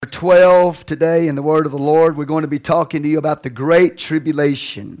12 today in the Word of the Lord. We're going to be talking to you about the Great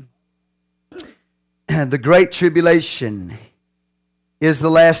Tribulation. The Great Tribulation is the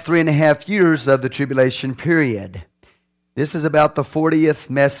last 3.5 years of the tribulation period. This is about the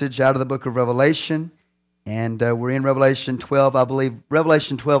 40th message out of the book of Revelation, and we're in Revelation 12. I believe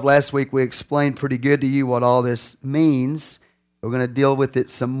Revelation 12 last week we explained pretty good to you what all this means. We're going to deal with it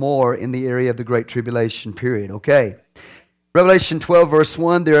some more in the area of the Great Tribulation period. Okay. Revelation 12 verse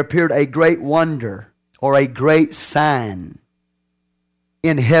 1, there appeared a great wonder or a great sign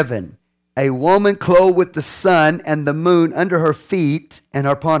in heaven. A woman clothed with the sun and the moon under her feet, and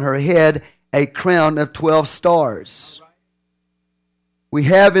upon her head a crown of 12 stars. We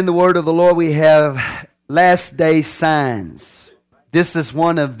have in the word of the Lord, we have last day signs. This is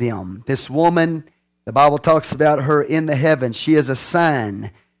one of them. This woman, the Bible talks about her in the heavens. She is a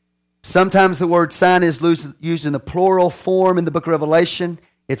sign. Sometimes the word sign is used in the plural form in the book of Revelation.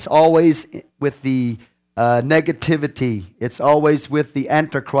 It's always with the negativity. It's always with the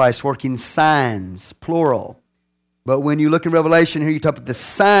Antichrist working signs, plural. But when you look in Revelation here, you talk about the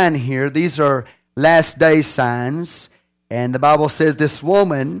sign here. These are last day signs. And the Bible says this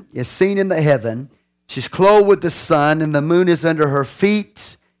woman is seen in the heaven. She's clothed with the sun, and the moon is under her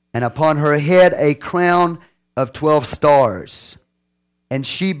feet, and upon her head a crown of 12 stars. And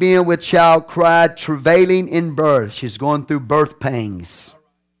she being with child cried, travailing in birth. She's going through birth pangs.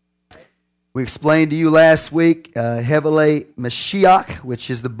 We explained to you last week, Heavily Mashiach, which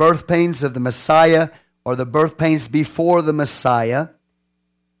is the birth pains of the Messiah, or the birth pains before the Messiah.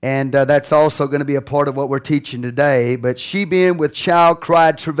 And that's also going to be a part of what we're teaching today. But she being with child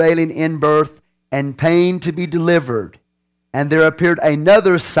cried, travailing in birth, and pain to be delivered. And there appeared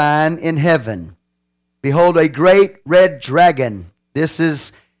another sign in heaven. Behold, a great red dragon. This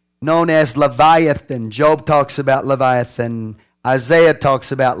is known as Leviathan. Job talks about Leviathan. Isaiah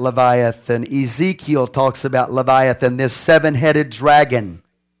talks about Leviathan. Ezekiel talks about Leviathan, this seven-headed dragon.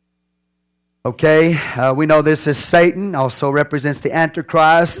 Okay, we know this is Satan, also represents the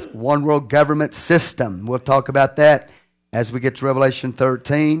Antichrist, one world government system. We'll talk about that as we get to Revelation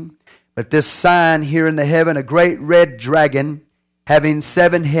 13. But this sign here in the heaven, a great red dragon, having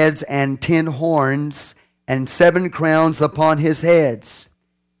 7 heads and 10 horns, and 7 crowns upon his heads.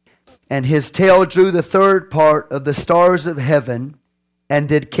 And his tail drew the third part of the stars of heaven, and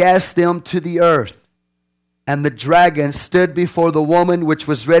did cast them to the earth. And the dragon stood before the woman which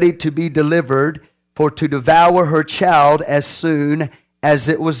was ready to be delivered, for to devour her child as soon as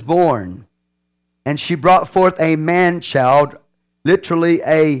it was born. And she brought forth a man-child, literally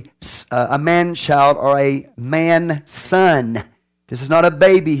a man-child or a man-son. This is not a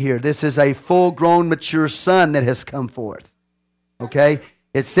baby here. This is a full-grown, mature son that has come forth. Okay?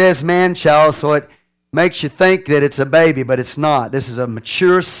 It says man-child, so it makes you think that it's a baby, but it's not. This is a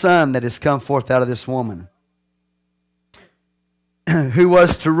mature son that has come forth out of this woman, who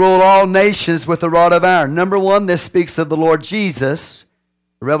was to rule all nations with a rod of iron. Number 1, this speaks of the Lord Jesus.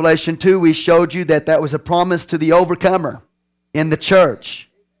 Revelation 2, we showed you that was a promise to the overcomer in the church.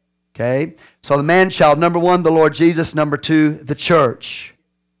 Okay? So the man-child, number 1, the Lord Jesus. Number 2, the church.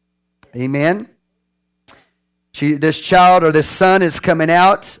 Amen? This child or this son is coming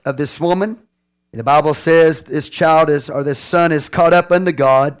out of this woman. The Bible says this child or this son is caught up unto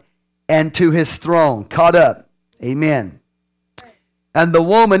God and to his throne. Caught up. Amen. And the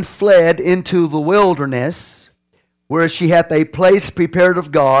woman fled into the wilderness, where she hath a place prepared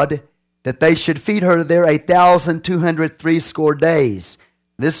of God, that they should feed her there 1,260 days.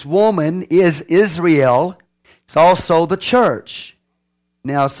 This woman is Israel. It's also the church.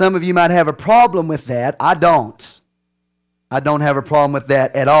 Now, some of you might have a problem with that. I don't. I don't have a problem with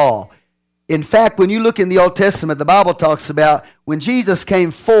that at all. In fact, when you look in the Old Testament, the Bible talks about when Jesus came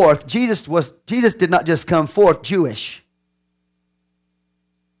forth, Jesus did not just come forth Jewish.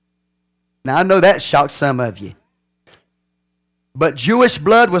 Now, I know that shocked some of you. But Jewish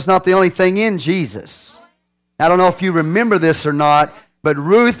blood was not the only thing in Jesus. I don't know if you remember this or not, but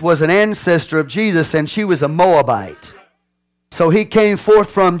Ruth was an ancestor of Jesus, and she was a Moabite. So he came forth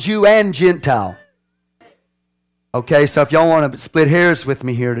from Jew and Gentile. Okay, so if y'all want to split hairs with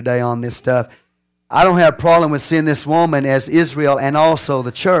me here today on this stuff, I don't have a problem with seeing this woman as Israel and also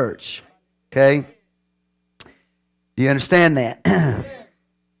the church. Okay? Do you understand that?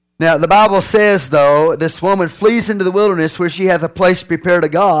 Now, the Bible says, though, this woman flees into the wilderness where she hath a place prepared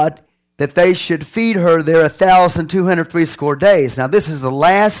of God, that they should feed her there 1,260 days. Now, this is the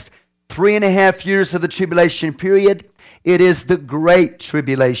last 3.5 years of the tribulation period. It is the Great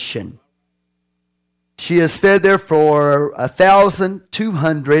Tribulation. She is fed there for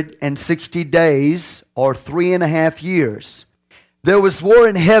 1,260 days, or 3.5 years. There was war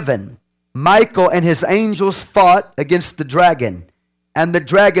in heaven. Michael and his angels fought against the dragon, and the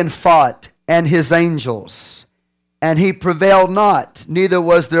dragon fought and his angels. And he prevailed not, neither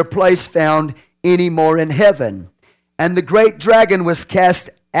was their place found any more in heaven. And the great dragon was cast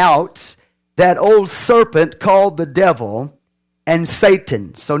out, that old serpent called the devil and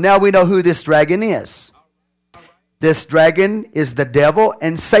Satan. So now we know who this dragon is. This dragon is the devil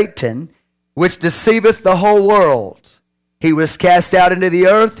and Satan, which deceiveth the whole world. He was cast out into the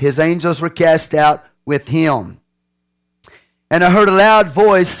earth. His angels were cast out with him. And I heard a loud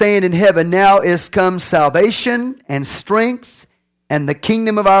voice saying in heaven, Now is come salvation and strength and the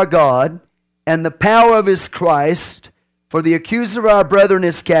kingdom of our God and the power of his Christ. For the accuser of our brethren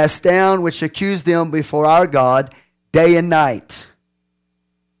is cast down, which accused them before our God day and night.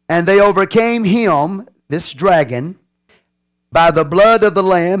 And they overcame him, this dragon, by the blood of the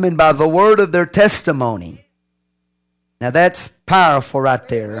Lamb and by the word of their testimony. Now that's powerful right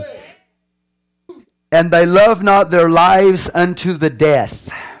there. And they loved not their lives unto the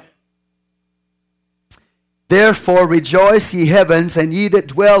death. Therefore rejoice, ye heavens, and ye that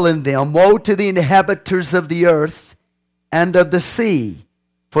dwell in them. Woe to the inhabitants of the earth and of the sea.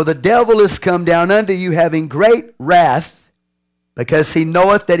 For the devil is come down unto you, having great wrath, because he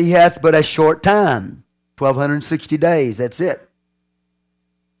knoweth that he hath but a short time. 1260 days, that's it.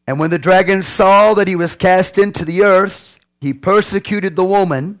 And when the dragon saw that he was cast into the earth, he persecuted the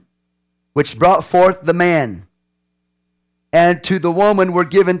woman, which brought forth the man. And to the woman were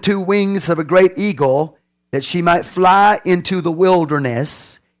given 2 wings of a great eagle, that she might fly into the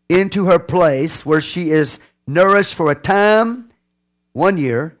wilderness, into her place, where she is nourished for a time, 1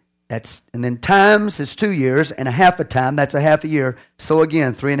 year, and then times is 2 years, and a half a time, that's a half a year. So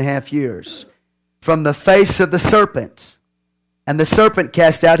again, 3.5 years. From the face of the serpent. And the serpent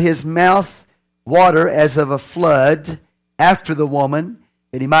cast out his mouth water as of a flood after the woman,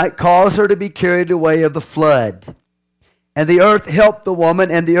 that he might cause her to be carried away of the flood. And the earth helped the woman,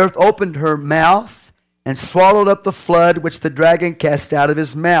 and the earth opened her mouth and swallowed up the flood which the dragon cast out of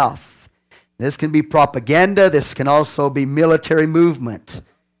his mouth. This can be propaganda. This can also be military movement.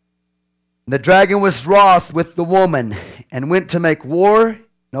 The dragon was wroth with the woman and went to make war,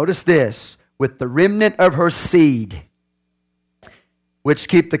 notice this, with the remnant of her seed, which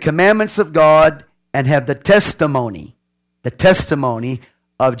keep the commandments of God and have the testimony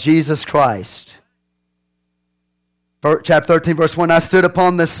of Jesus Christ. Chapter 13, verse 1, I stood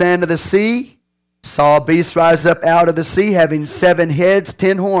upon the sand of the sea, saw a beast rise up out of the sea, having 7 heads,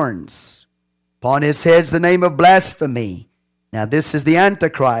 10 horns. Upon his heads the name of blasphemy. Now this is the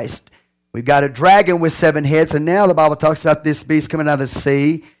Antichrist. We've got a dragon with 7 heads, and now the Bible talks about this beast coming out of the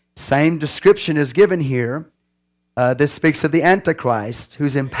sea. Same description is given here. This speaks of the Antichrist,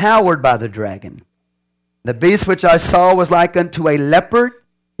 who's empowered by the dragon. The beast which I saw was like unto a leopard,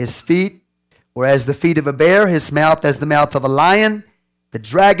 his feet were as the feet of a bear, his mouth as the mouth of a lion. The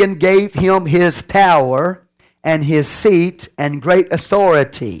dragon gave him his power and his seat and great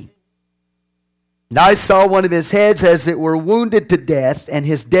authority. And I saw one of his heads as it were wounded to death, and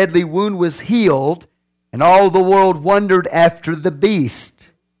his deadly wound was healed, and all the world wondered after the beast.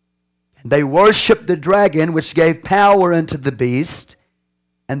 And they worshipped the dragon, which gave power unto the beast.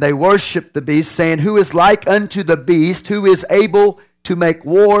 And they worshipped the beast, saying, Who is like unto the beast? Who is able to make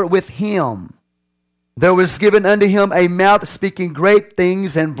war with him? There was given unto him a mouth speaking great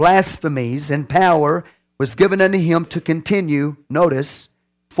things and blasphemies, and power was given unto him to continue, notice,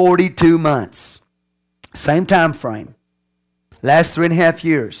 42 months. Same time frame. Last 3.5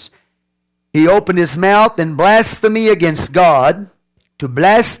 years. He opened his mouth in blasphemy against God, to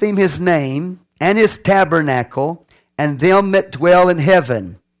blaspheme his name and his tabernacle and them that dwell in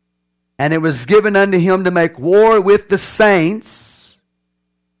heaven. And it was given unto him to make war with the saints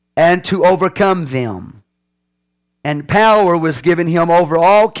and to overcome them. And power was given him over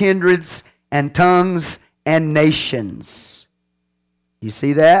all kindreds and tongues and nations. You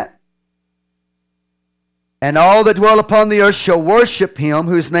see that? And all that dwell upon the earth shall worship him,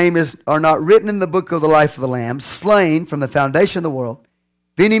 whose name are not written in the book of the life of the Lamb, slain from the foundation of the world.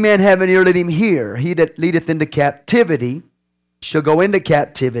 If any man have an ear, let him hear. He that leadeth into captivity shall go into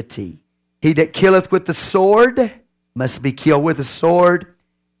captivity. He that killeth with the sword must be killed with the sword.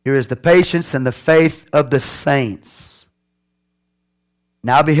 Here is the patience and the faith of the saints.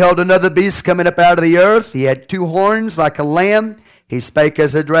 Now I beheld another beast coming up out of the earth. He had 2 horns like a lamb. He spake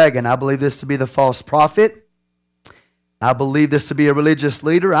as a dragon. I believe this to be the false prophet. I believe this to be a religious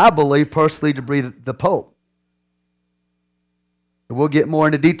leader. I believe personally to be the Pope. We'll get more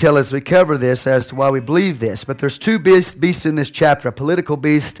into detail as we cover this as to why we believe this. But there's 2 beasts in this chapter, a political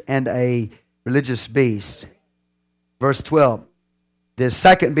beast and a religious beast. Verse 12. This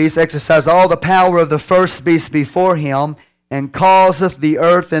second beast exercised all the power of the first beast before him, and causeth the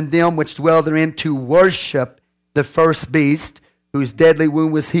earth and them which dwell therein to worship the first beast, whose deadly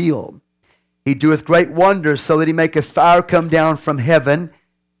wound was healed. He doeth great wonders, so that he maketh fire come down from heaven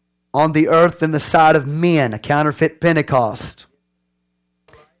on the earth in the sight of men, a counterfeit Pentecost.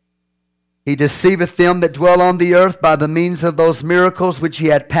 He deceiveth them that dwell on the earth by the means of those miracles which he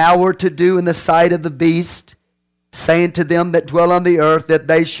had power to do in the sight of the beast, saying to them that dwell on the earth that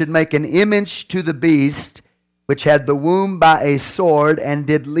they should make an image to the beast, which had the wound by a sword and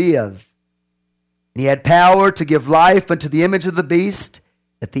did live. And he had power to give life unto the image of the beast,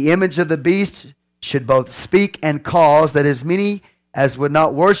 that the image of the beast should both speak and cause that as many as would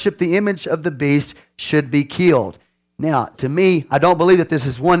not worship the image of the beast should be killed. Now, to me, I don't believe that this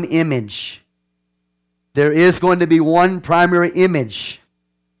is one image. There is going to be one primary image,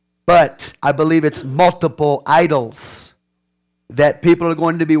 but I believe it's multiple idols that people are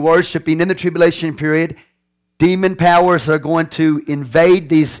going to be worshiping in the tribulation period. Demon powers are going to invade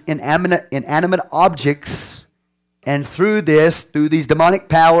these inanimate objects, and through these demonic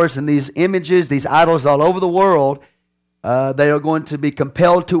powers and these images, these idols all over the world, they are going to be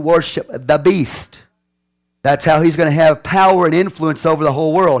compelled to worship the beast. That's how he's going to have power and influence over the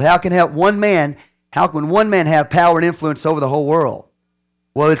whole world. How can one man have power and influence over the whole world?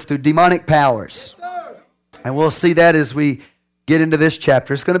 Well, it's through demonic powers. And we'll see that as we get into this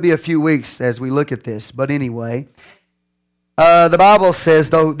chapter. It's going to be a few weeks as we look at this. But anyway, the Bible says,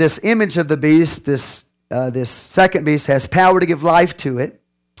 though this image of the beast, this second beast, has power to give life to it,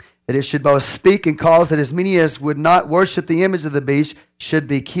 that it should both speak and cause that as many as would not worship the image of the beast should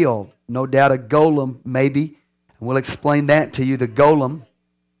be killed. No doubt a golem, maybe. And we'll explain that to you, the golem.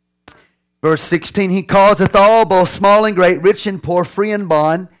 Verse 16, he causeth all, both small and great, rich and poor, free and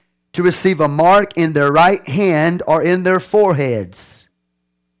bond, to receive a mark in their right hand or in their foreheads,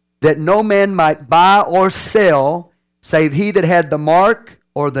 that no man might buy or sell, save he that had the mark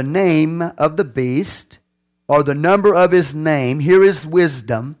or the name of the beast, or the number of his name. Here is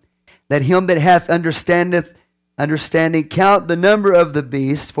wisdom. Let him that hath understanding count the number of the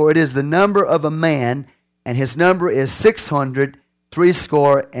beast, for it is the number of a man, and his number is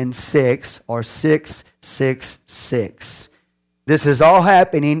 666, or 666. This is all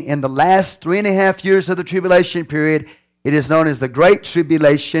happening in the last 3.5 years of the tribulation period. It is known as the Great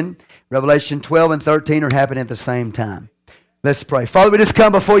Tribulation. Revelation 12 and 13 are happening at the same time. Let's pray. Father, we just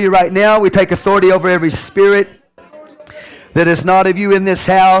come before you right now. We take authority over every spirit that is not of you in this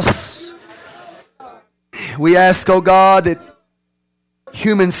house. We ask, oh God, that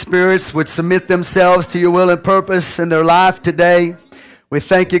human spirits would submit themselves to your will and purpose in their life today. We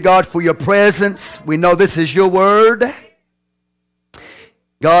thank you, God, for your presence. We know this is your word.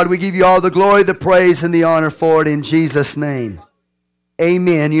 God, we give you all the glory, the praise, and the honor for it in Jesus' name.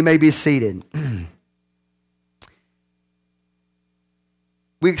 Amen. You may be seated.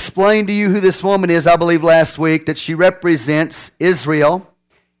 We explained to you who this woman is, I believe, last week, that she represents Israel.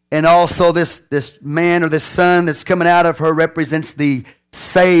 And also this man or this son that's coming out of her represents the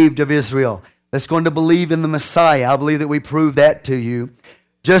saved of Israel that's going to believe in the Messiah. I believe that we proved that to you.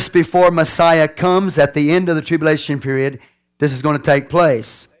 Just before Messiah comes at the end of the tribulation period, this is going to take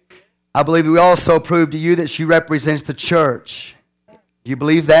place. I believe we also proved to you that she represents the church. Do you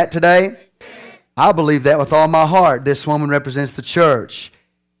believe that today? I believe that with all my heart. This woman represents the church.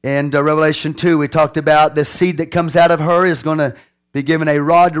 In Revelation 2, we talked about the seed that comes out of her is going to be given a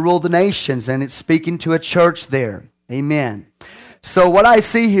rod to rule the nations, and it's speaking to a church there. Amen. So what I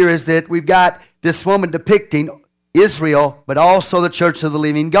see here is that we've got this woman depicting Israel, but also the church of the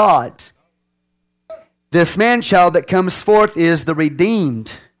living God. This man-child that comes forth is the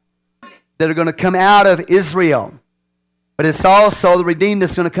redeemed that are going to come out of Israel. But it's also the redeemed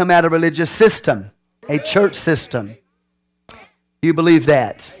that's going to come out of a religious system, a church system. Do you believe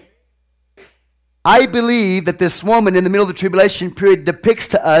that? I believe that this woman in the middle of the tribulation period depicts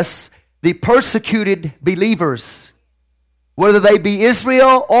to us the persecuted believers, whether they be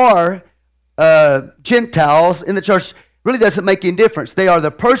Israel or Gentiles in the church. Really doesn't make any difference. They are the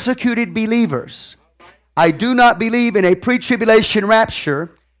persecuted believers. I do not believe in a pre-tribulation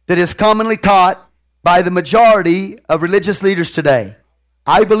rapture that is commonly taught by the majority of religious leaders today.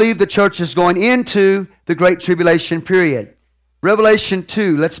 I believe the church is going into the Great Tribulation period. Revelation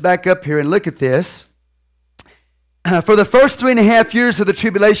 2, let's back up here and look at this. For the first 3.5 years of the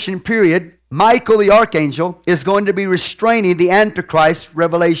tribulation period, Michael the archangel is going to be restraining the Antichrist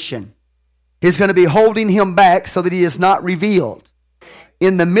revelation. He's going to be holding him back so that he is not revealed.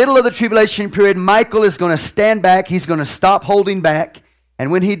 In the middle of the tribulation period, Michael is going to stand back. He's going to stop holding back.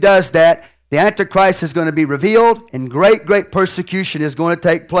 And when he does that, The Antichrist is going to be revealed, and great, great persecution is going to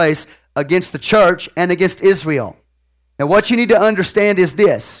take place against the church and against Israel. Now, what you need to understand is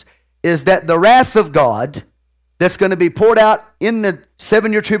this, is that the wrath of God that's going to be poured out in the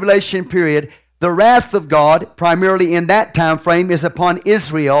 7-year tribulation period, the wrath of God, primarily in that time frame, is upon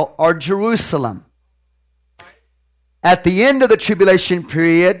Israel or Jerusalem. At the end of the tribulation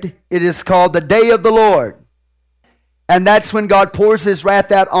period, it is called the day of the Lord. And that's when God pours His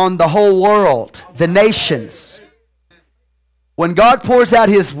wrath out on the whole world, the nations. When God pours out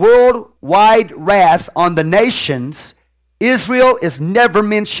His worldwide wrath on the nations, Israel is never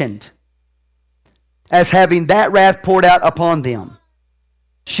mentioned as having that wrath poured out upon them.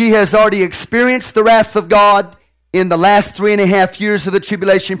 She has already experienced the wrath of God in the last 3.5 years of the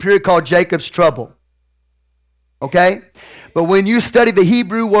tribulation period called Jacob's trouble. Okay? But when you study the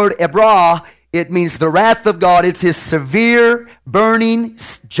Hebrew word ebrah, it means the wrath of God. It's His severe, burning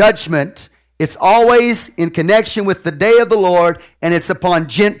judgment. It's always in connection with the day of the Lord, and it's upon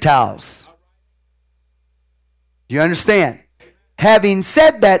Gentiles. Do you understand? Having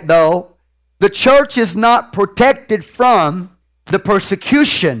said that, though, the church is not protected from the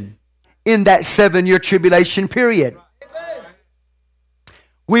persecution in that 7-year tribulation period.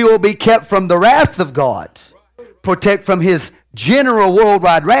 We will be kept from the wrath of God, protect from His general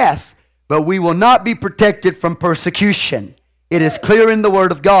worldwide wrath, but we will not be protected from persecution. It is clear in the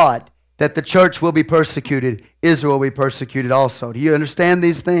Word of God that the church will be persecuted. Israel will be persecuted also. Do you understand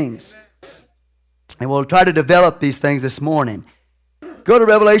these things? And we'll try to develop these things this morning. Go to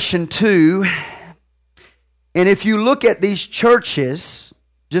Revelation 2. And if you look at these churches,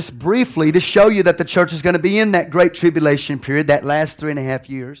 just briefly to show you that the church is going to be in that great tribulation period, that last 3.5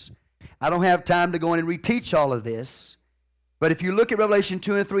 years. I don't have time to go in and reteach all of this. But if you look at Revelation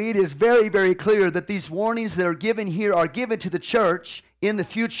 2 and 3, it is very, very clear that these warnings that are given here are given to the church in the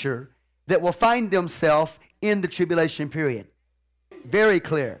future that will find themselves in the tribulation period. Very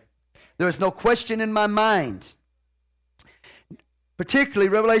clear. There is no question in my mind. Particularly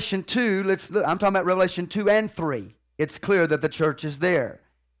Revelation 2, I'm talking about Revelation 2 and 3. It's clear that the church is there.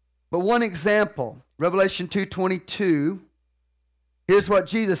 But one example, Revelation 2:22, here's what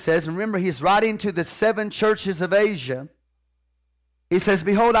Jesus says. And remember, He's writing to the 7 churches of Asia. He says,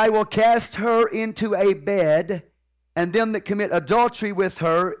 "Behold, I will cast her into a bed, and them that commit adultery with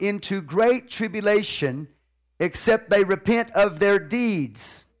her into great tribulation, except they repent of their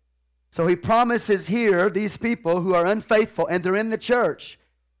deeds." So He promises here, these people who are unfaithful, and they're in the church,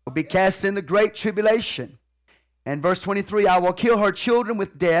 will be cast into great tribulation. And verse 23, "I will kill her children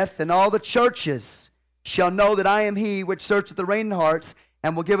with death, and all the churches shall know that I am He which searcheth the reins and hearts,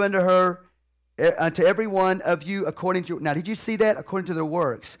 and will give unto every one of you according to..." Now, did you see that? According to their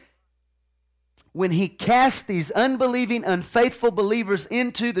works. When He casts these unbelieving, unfaithful believers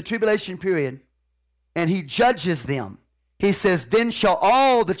into the tribulation period, and He judges them, He says, "Then shall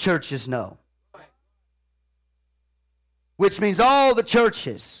all the churches know." Which means all the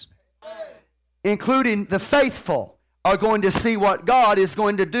churches, including the faithful, are going to see what God is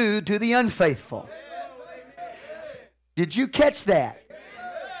going to do to the unfaithful. Did you catch that?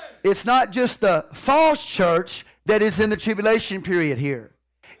 It's not just the false church that is in the tribulation period here.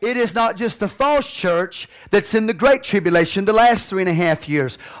 It is not just the false church that's in the great tribulation, the last 3.5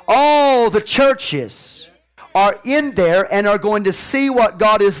 years. All the churches are in there and are going to see what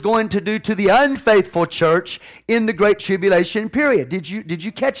God is going to do to the unfaithful church in the great tribulation period. Did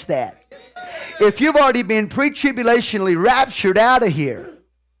you catch that? If you've already been pre-tribulationally raptured out of here,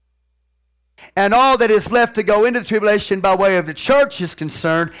 and all that is left to go into the tribulation by way of the church is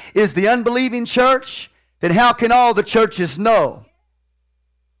concerned is the unbelieving church, then how can all the churches know?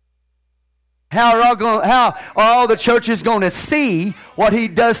 How are all the churches going to see what He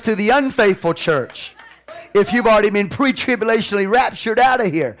does to the unfaithful church if you've already been pre-tribulationally raptured out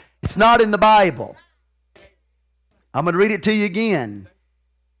of here? It's not in the Bible. I'm going to read it to you again.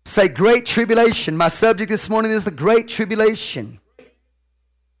 Say, great tribulation. My subject this morning is the great tribulation.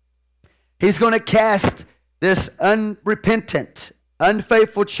 He's going to cast this unrepentant,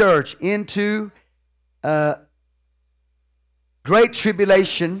 unfaithful church into great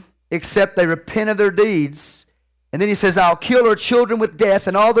tribulation, except they repent of their deeds. And then He says, "I'll kill her children with death,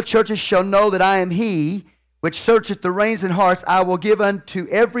 and all the churches shall know that I am He which searcheth the reins and hearts. I will give unto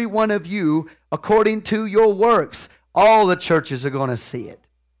every one of you according to your works." All the churches are going to see it.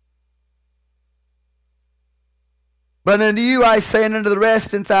 "But unto you I say, and unto the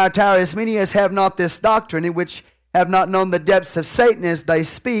rest in Thyatira, as many as have not this doctrine, and which have not known the depths of Satan as they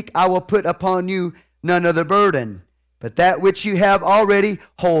speak, I will put upon you none other burden. But that which you have already,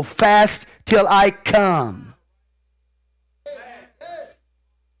 hold fast till I come."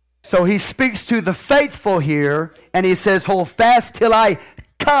 So he speaks to the faithful here, and he says, hold fast till I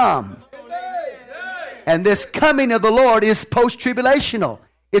come. And this coming of the Lord is post-tribulational.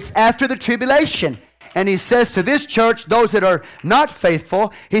 It's after the tribulation. And he says to this church, those that are not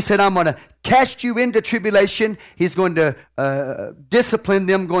faithful, he said, I'm going to cast you into tribulation. He's going to discipline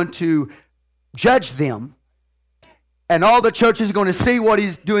them, going to judge them. And all the churches are going to see what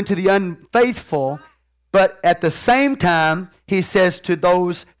he's doing to the unfaithful. But at the same time, he says to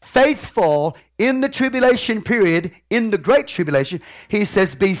those faithful in the tribulation period, in the great tribulation, he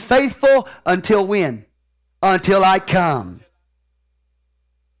says, be faithful until when? Until I come.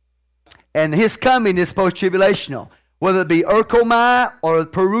 And his coming is post-tribulational. Whether it be Urkomai or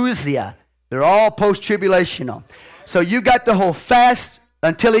Perusia, they're all post-tribulational. So you got to hold fast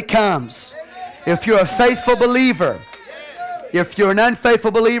until he comes. If you're a faithful believer, if you're an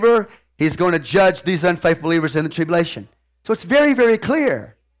unfaithful believer, he's going to judge these unfaithful believers in the tribulation. So it's very, very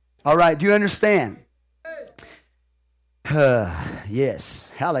clear. All right, do you understand?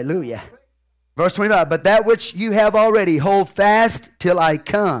 Yes, hallelujah. Verse 25, but that which you have already, hold fast till I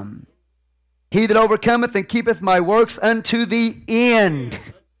come. He that overcometh and keepeth my works unto the end.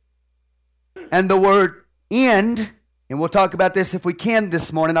 And the word end, and we'll talk about this if we can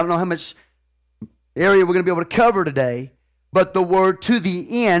this morning. I don't know how much area we're going to be able to cover today. But the word to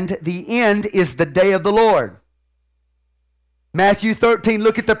the end is the day of the Lord. Matthew 13,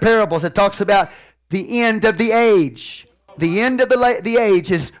 look at the parables. It talks about the end of the age. The end of the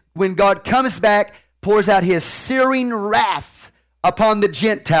age is when God comes back, pours out his searing wrath upon the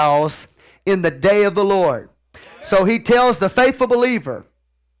Gentiles in the day of the Lord. So he tells the faithful believer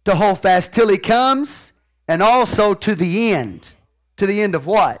to hold fast till he comes, and also to the end. To the end of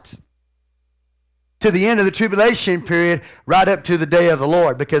what? To the end of the tribulation period, right up to the day of the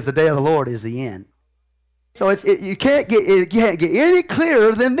Lord, because the day of the Lord is the end. So you can't get any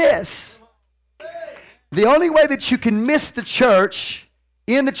clearer than this. The only way that you can miss the church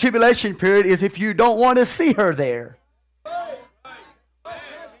in the tribulation period is if you don't want to see her there.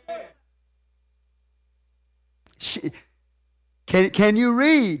 Can you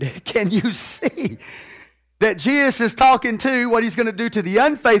read? Can you see that Jesus is talking to what he's going to do to the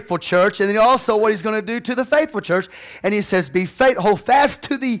unfaithful church, and then also what he's going to do to the faithful church? And he says, "Be faithful, hold fast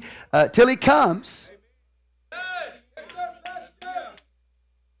to the till he comes."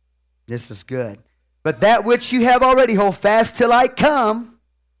 This is good. But that which you have already, hold fast till I come.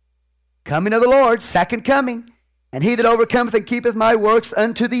 Coming of the Lord, second coming. And he that overcometh and keepeth my works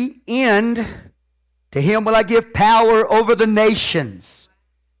unto the end, to him will I give power over the nations.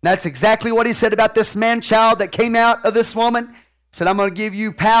 That's exactly what he said about this man-child that came out of this woman. He said, I'm going to give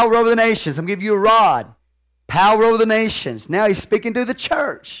you power over the nations. I'm going to give you a rod. Power over the nations. Now he's speaking to the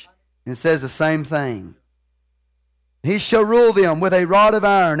church and says the same thing. He shall rule them with a rod of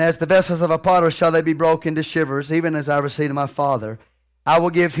iron, as the vessels of a potter shall they be broken to shivers, even as I received of my Father. I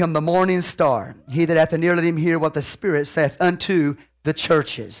will give him the morning star. He that hath an ear, let him hear what the Spirit saith unto the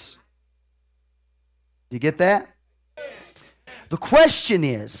churches. You get that? The question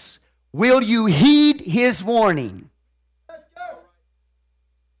is, will you heed his warning?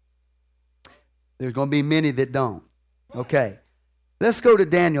 There's going to be many that don't. Okay. Let's go to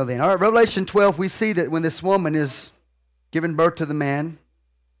Daniel then. All right, Revelation 12, we see that when this woman is giving birth to the man,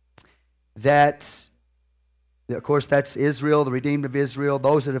 that, of course, that's Israel, the redeemed of Israel,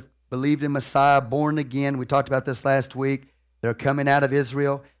 those that have believed in Messiah, born again. We talked about this last week. They're coming out of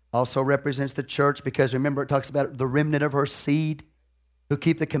Israel. Also represents the church, because remember, it talks about the remnant of her seed who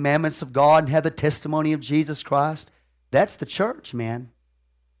keep the commandments of God and have the testimony of Jesus Christ. That's the church, man.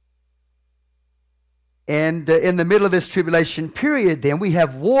 And in the middle of this tribulation period, then, we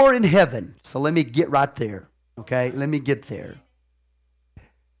have war in heaven. So let me get right there, okay? Let me get there.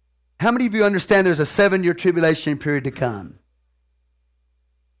 How many of you understand there's a 7-year tribulation period to come?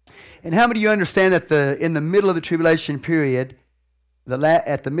 And how many of you understand that in the middle of the tribulation period,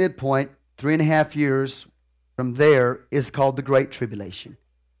 at the midpoint, 3.5 years from there is called the Great Tribulation?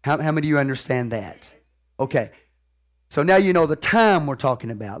 How many of you understand that? Okay. So now you know the time we're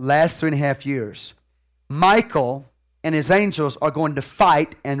talking about, last 3.5 years. Michael and his angels are going to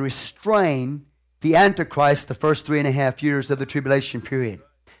fight and restrain the Antichrist the first 3.5 years of the tribulation period.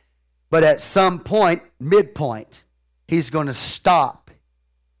 But at some point, midpoint, he's going to stop.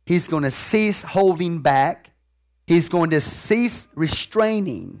 He's going to cease holding back. He's going to cease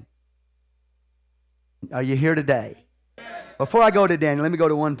restraining. Are you here today? Before I go to Daniel, let me go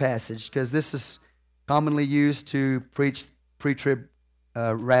to one passage, because this is commonly used to preach pre-trib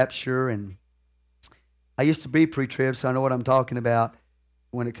rapture. And I used to be pre-trib, so I know what I'm talking about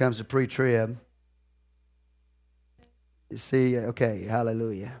when it comes to pre-trib. You see, okay,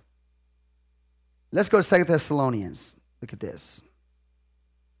 hallelujah. Let's go to 2 Thessalonians. Look at this.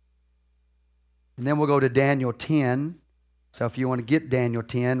 And then we'll go to Daniel 10. So if you want to get Daniel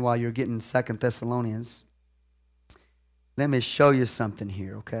 10 while you're getting 2 Thessalonians, let me show you something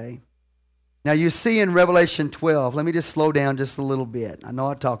here, okay? Now you see in Revelation 12, let me just slow down just a little bit. I know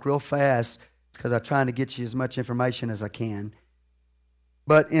I talk real fast because I'm trying to get you as much information as I can.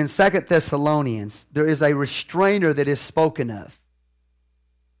 But in 2 Thessalonians, there is a restrainer that is spoken of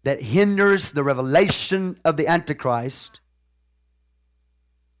that hinders the revelation of the Antichrist.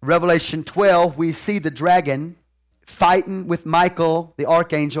 Revelation 12, we see the dragon fighting with Michael, the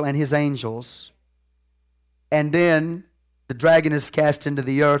archangel, and his angels. And then the dragon is cast into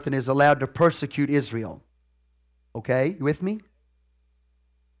the earth and is allowed to persecute Israel. Okay, you with me?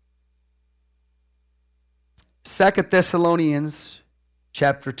 2 Thessalonians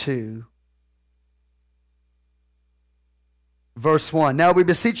chapter 2, verse 1. Now we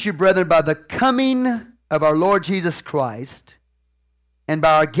beseech you, brethren, by the coming of our Lord Jesus Christ, and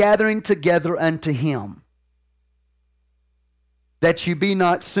by our gathering together unto him, that you be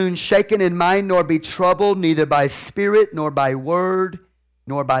not soon shaken in mind, nor be troubled, neither by spirit, nor by word,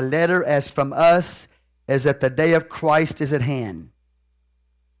 nor by letter, as from us, as that the day of Christ is at hand.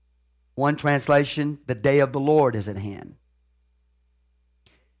 One translation, the day of the Lord is at hand.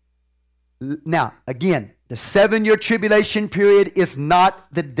 Now, again, the 7-year tribulation period is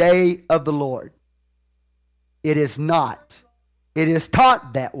not the day of the Lord. It is not. It is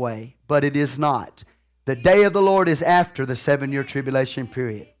taught that way, but it is not. The day of the Lord is after the 7-year tribulation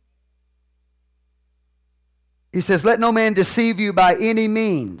period. He says, let no man deceive you by any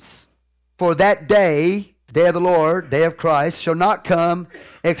means, for that day, the day of the Lord, day of Christ, shall not come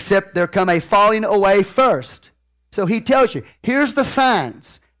except there come a falling away first. So he tells you, here's the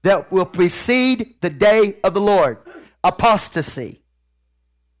signs that will precede the day of the Lord. Apostasy.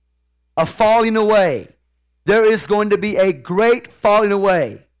 A falling away. There is going to be a great falling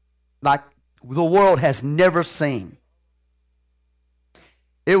away like the world has never seen.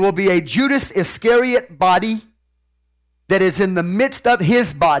 It will be a Judas Iscariot body that is in the midst of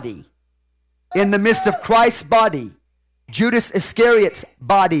his body. In the midst of Christ's body. Judas Iscariot's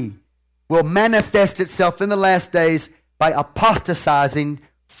body will manifest itself in the last days by apostatizing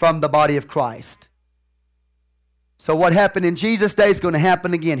from the body of Christ. So what happened in Jesus' day is going to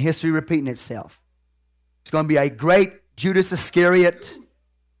happen again. History repeating itself. It's going to be a great Judas Iscariot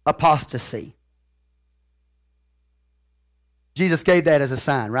apostasy. Jesus gave that as a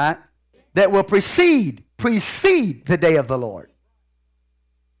sign, right? That will precede the day of the Lord.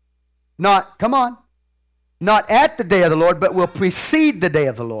 Not at the day of the Lord, but will precede the day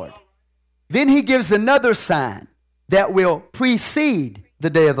of the Lord. Then he gives another sign that will precede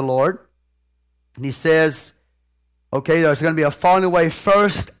the day of the Lord. And he says, okay, there's going to be a falling away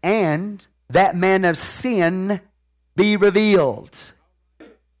first, and that man of sin be revealed.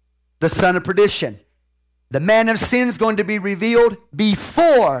 The son of perdition. The man of sin is going to be revealed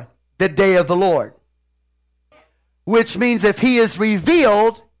before the day of the Lord. Which means if he is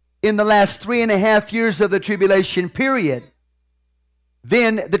revealed in the last 3.5 years of the tribulation period,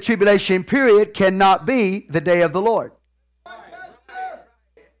 then the tribulation period cannot be the day of the Lord.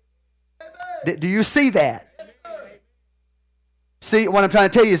 Do you see that? See, what I'm trying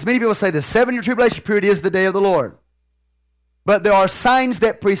to tell you is many people say the 7-year tribulation period is the day of the Lord. But there are signs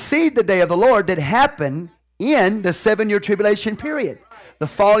that precede the day of the Lord that happen in the 7-year tribulation period. The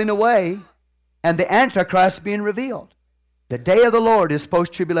falling away and the Antichrist being revealed. The day of the Lord is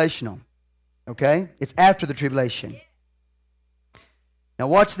post-tribulational. Okay? It's after the tribulation. Now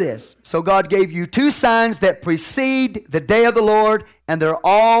watch this. So God gave you 2 signs that precede the day of the Lord, and they're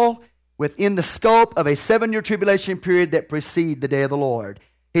all within the scope of a 7-year tribulation period that precede the day of the Lord.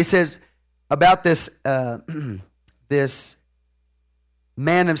 He says about this, this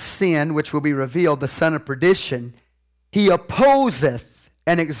man of sin, which will be revealed, the son of perdition, he opposeth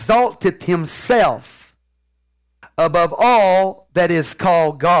and exalteth himself above all that is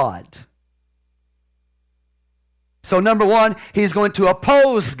called God. So number one, he's going to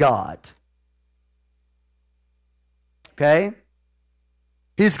oppose God. Okay?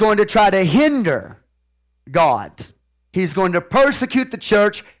 He's going to try to hinder God. He's going to persecute the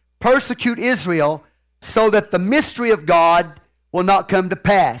church, persecute Israel, so that the mystery of God will not come to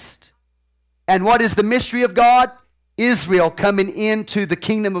pass. And what is the mystery of God? Israel coming into the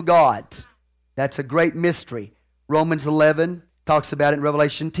kingdom of God. That's a great mystery. Romans 11 talks about it, and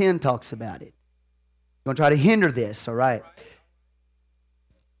Revelation 10 talks about it. He's going to try to hinder this, all right?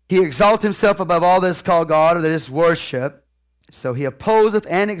 He exalts himself above all that is called God, or that is worship. So he opposeth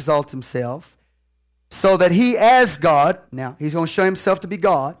and exalts himself, so that he as God, now he's going to show himself to be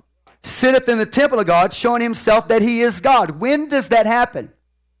God, sitteth in the temple of God, showing himself that he is God. When does that happen?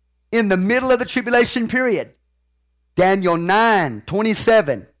 In the middle of the tribulation period. Daniel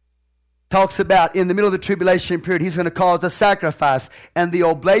 9:27 talks about in the middle of the tribulation period, he's going to cause the sacrifice and the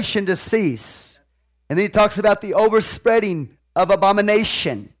oblation to cease. And then he talks about the overspreading of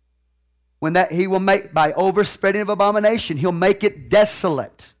abomination. When that he will make, by overspreading of abomination, he'll make it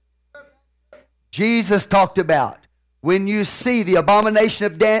desolate. Jesus talked about when you see the abomination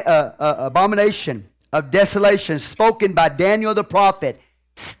of desolation spoken by Daniel the prophet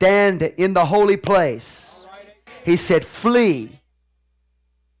stand in the holy place. He said, flee.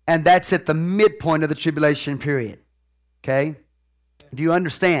 And that's at the midpoint of the tribulation period. Okay? Do you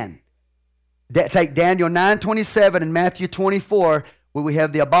understand? Take Daniel 9:27 and Matthew 24, where we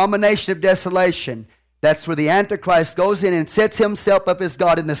have the abomination of desolation. That's where the Antichrist goes in and sets himself up as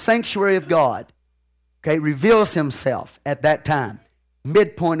God in the sanctuary of God. Okay, reveals himself at that time.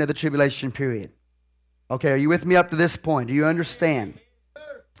 Midpoint of the tribulation period. Okay, are you with me up to this point? Do you understand?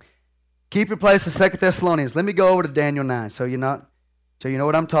 Keep your place in 2 Thessalonians. Let me go over to Daniel 9 so you know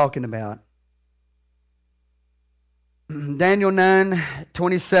what I'm talking about. Daniel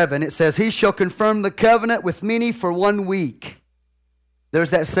 9:27, it says, he shall confirm the covenant with many for 1 week. There's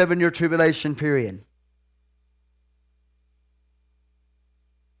that 7-year tribulation period.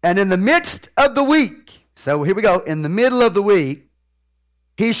 And in the midst of the week, so here we go, in the middle of the week,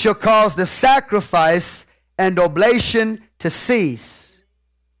 he shall cause the sacrifice and oblation to cease.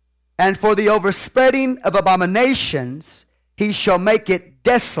 And for the overspreading of abominations, he shall make it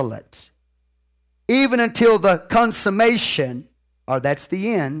desolate, even until the consummation, or that's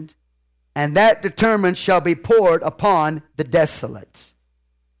the end, and that determined shall be poured upon the desolate.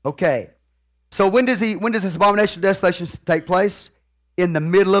 Okay, so when does this abomination of desolation take place? In the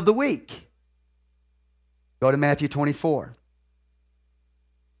middle of the week. Go to Matthew 24.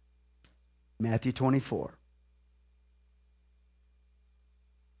 Matthew 24.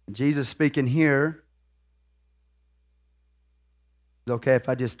 Jesus speaking here. Is it okay if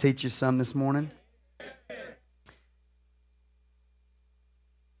I just teach you some this morning?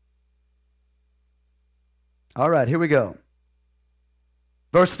 All right, here we go.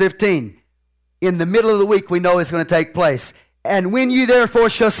 Verse 15. In the middle of the week, we know it's going to take place. And when you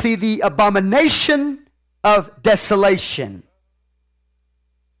therefore shall see the abomination of desolation,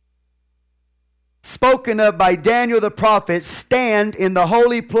 spoken of by Daniel the prophet, stand in the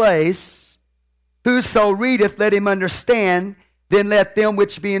holy place, whoso readeth, let him understand. Then let them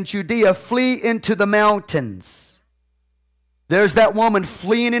which be in Judea flee into the mountains. There's that woman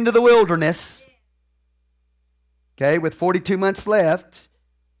fleeing into the wilderness. Okay, with 42 months left,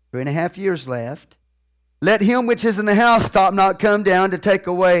 3.5 years left. Let him which is in the housetop not come down to take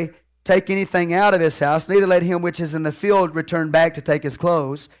anything out of his house, neither let him which is in the field return back to take his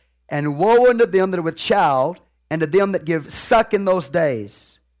clothes. And woe unto them that are with child, and to them that give suck in those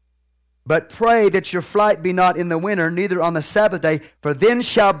days. But pray that your flight be not in the winter, neither on the Sabbath day, for then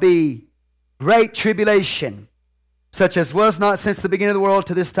shall be great tribulation, such as was not since the beginning of the world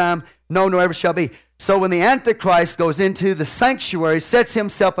to this time, no, nor ever shall be. So when the Antichrist goes into the sanctuary, sets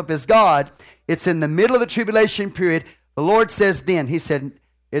himself up as God, it's in the middle of the tribulation period. The Lord says then, he said,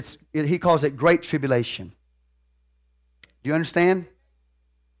 he calls it great tribulation. Do you understand?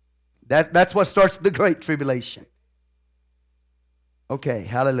 That's what starts the great tribulation. Okay,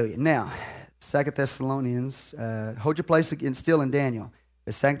 hallelujah. Now, 2 Thessalonians, hold your place again, still in Daniel.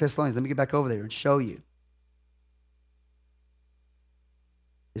 It's 2 Thessalonians. Let me get back over there and show you.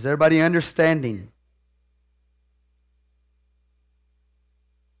 Is everybody understanding?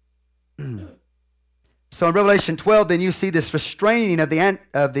 So in Revelation 12, then you see this restraining of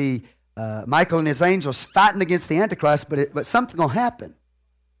the Michael and his angels fighting against the Antichrist, but something's going to happen.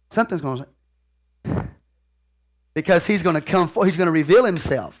 Something's going to happen. Because he's going to come forth, he's going to reveal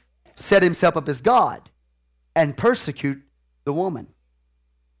himself, set himself up as God, and persecute the woman.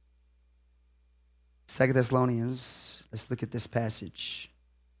 2 Thessalonians, let's look at this passage.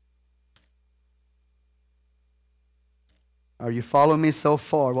 Are you following me so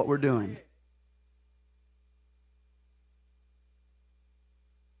far, what we're doing?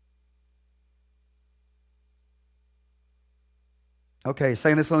 Okay,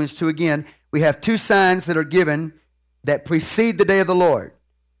 2 Thessalonians 2 again. We have two signs that are given that precede the day of the Lord.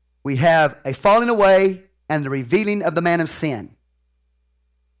 We have a falling away and the revealing of the man of sin.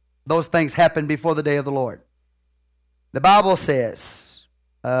 Those things happen before the day of the Lord. The Bible says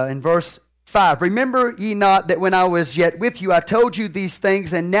in verse 5, remember ye not that when I was yet with you, I told you these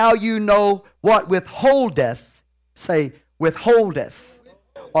things, and now you know what withholdeth, say withholdeth,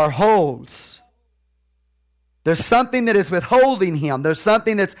 or holds There's something that is withholding him. There's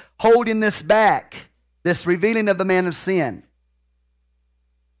something that's holding this back, this revealing of the man of sin.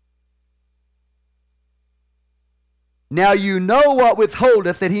 Now you know what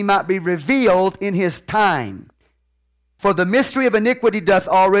withholdeth, that he might be revealed in his time. For the mystery of iniquity doth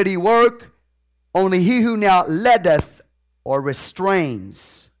already work. Only he who now letteth or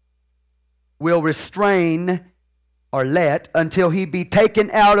restrains will restrain or let until he be taken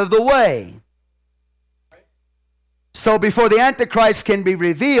out of the way. So before the Antichrist can be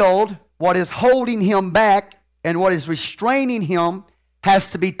revealed, what is holding him back and what is restraining him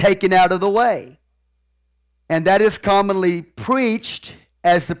has to be taken out of the way. And that is commonly preached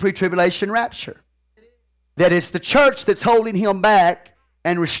as the pre-tribulation rapture. That it's the church that's holding him back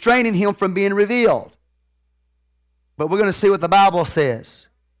and restraining him from being revealed. But we're going to see what the Bible says.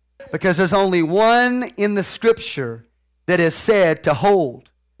 Because there's only one in the Scripture that is said to hold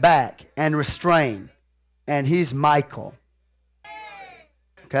back and restrain. And he's Michael.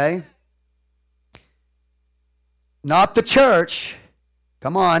 Okay? Not the church.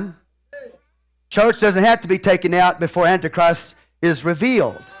 Come on. Church doesn't have to be taken out before Antichrist is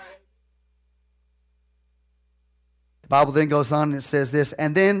revealed. The Bible then goes on and it says this,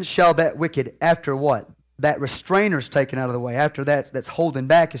 and then shall that wicked, after what? That restrainer is taken out of the way. After that's holding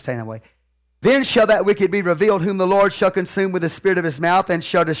back is taken away. Then shall that wicked be revealed, whom the Lord shall consume with the spirit of his mouth, and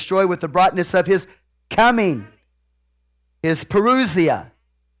shall destroy with the brightness of his coming. His parousia.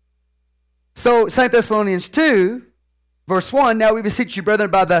 So 2 Thessalonians 2, verse 1, now we beseech you, brethren,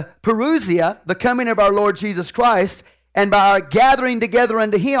 by the parousia, the coming of our Lord Jesus Christ, and by our gathering together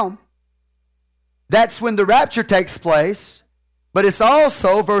unto him. That's when the rapture takes place. But it's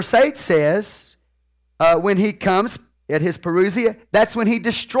also, verse 8 says, when he comes at his parousia, that's when he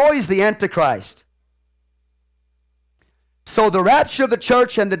destroys the Antichrist. So the rapture of the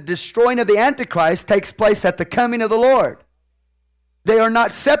church and the destroying of the Antichrist takes place at the coming of the Lord. They are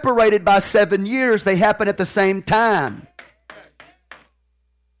not separated by 7 years. They happen at the same time.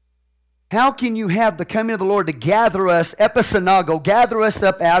 How can you have the coming of the Lord to gather us, episynago, gather us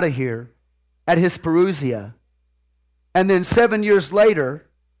up out of here at his parousia, and then 7 years later,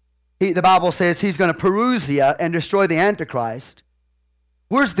 the Bible says he's going to parousia and destroy the Antichrist?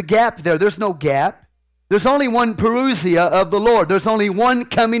 Where's the gap there? There's no gap. There's only one parousia of the Lord. There's only one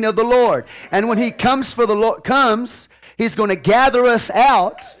coming of the Lord. And when he comes for the Lord comes, he's going to gather us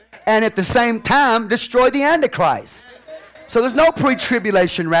out and at the same time destroy the Antichrist. So there's no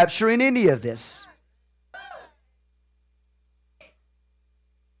pre-tribulation rapture in any of this.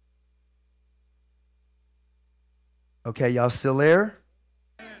 Okay, y'all still there?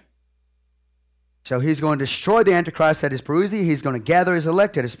 So he's going to destroy the Antichrist at his parousia. He's going to gather his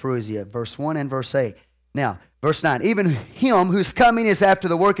elect at his parousia. Verse 1 and verse 8. Now, verse 9. Even him whose coming is after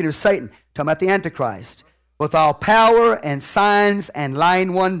the working of Satan. Talking about the Antichrist. With all power and signs and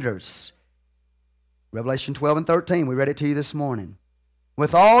lying wonders. Revelation 12 and 13. We read it to you this morning.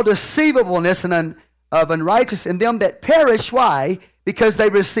 With all deceivableness and of unrighteousness in them that perish. Why? Because they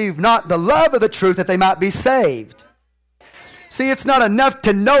receive not the love of the truth, that they might be saved. See, it's not enough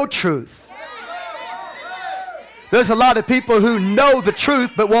to know truth. There's a lot of people who know the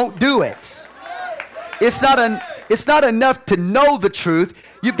truth but won't do it. It's not enough to know the truth.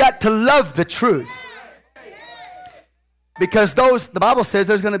 You've got to love the truth. Because the Bible says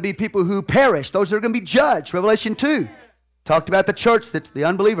there's going to be people who perish. Those are going to be judged. Revelation 2 talked about the church, that's the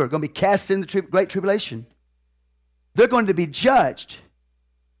unbeliever, going to be cast in the great tribulation. They're going to be judged.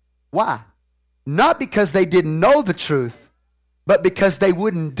 Why? Not because they didn't know the truth, but because they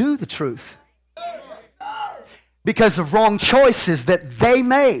wouldn't do the truth. Because of wrong choices that they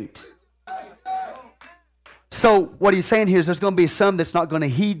made. So what he's saying here is there's going to be some that's not going to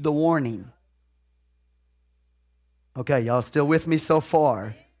heed the warning. Okay, y'all still with me so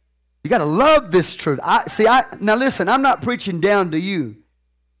far? You got to love this truth. Now listen, I'm not preaching down to you.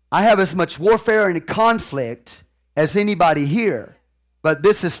 I have as much warfare and conflict as anybody here. But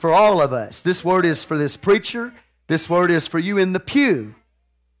this is for all of us. This word is for this preacher. This word is for you in the pew.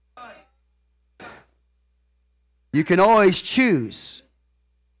 You can always choose.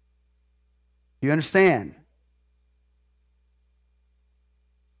 You understand?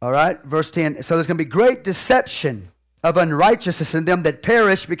 All right, verse 10. So there's going to be great deception of unrighteousness in them that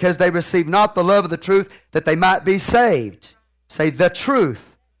perish, because they receive not the love of the truth, that they might be saved. Say the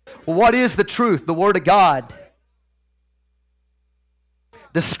truth. Well, what is the truth? The Word of God.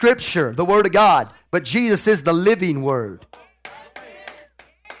 The Scripture, the Word of God. But Jesus is the living Word.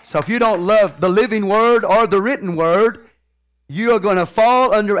 So if you don't love the living Word or the written Word, you are going to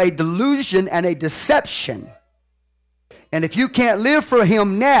fall under a delusion and a deception. And if you can't live for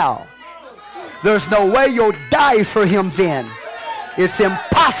Him now, There's no way you'll die for him then. It's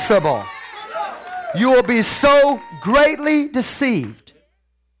impossible. You will be so greatly deceived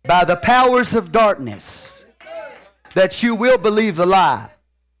by the powers of darkness that you will believe the lie.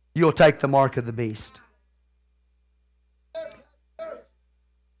 You'll take the mark of the beast.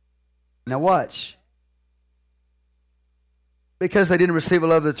 Now watch. Because they didn't receive a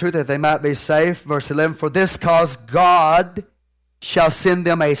love of the truth that they might be safe. Verse 11, for this cause God shall send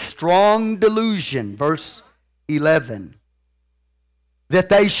them a strong delusion. Verse 11, that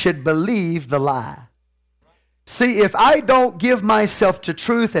they should believe the lie. See, if I don't give myself to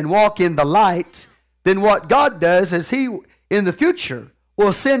truth and walk in the light, then what God does is He, in the future,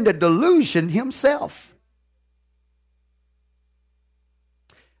 will send a delusion Himself.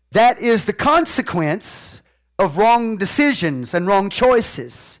 That is the consequence of wrong decisions and wrong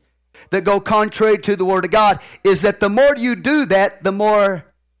choices that go contrary to the Word of God, is that the more you do that, the more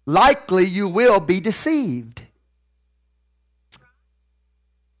likely you will be deceived.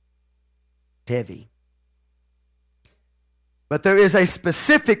 Heavy. But there is a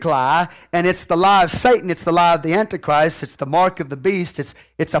specific lie, and it's the lie of Satan. It's the lie of the Antichrist. It's the mark of the beast.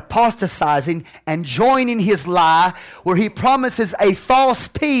 It's apostatizing and joining his lie, where he promises a false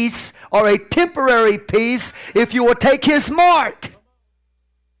peace or a temporary peace if you will take his mark.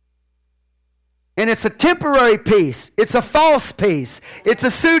 And it's a temporary peace. It's a false peace. It's a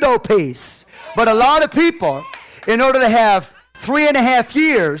pseudo peace. But a lot of people, in order to have 3.5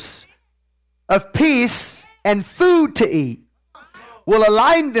 years of peace and food to eat, will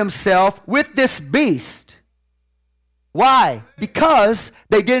align themselves with this beast. Why? Because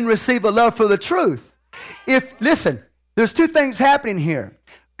they didn't receive a love for the truth. Listen, there's two things happening here.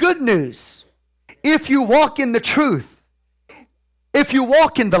 Good news. If you walk in the truth, if you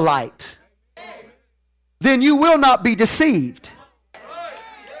walk in the light, then you will not be deceived.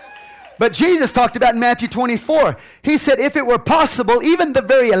 But Jesus talked about in Matthew 24. He said if it were possible, even the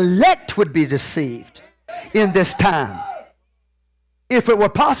very elect would be deceived in this time. If it were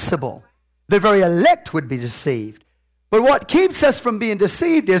possible, the very elect would be deceived. But what keeps us from being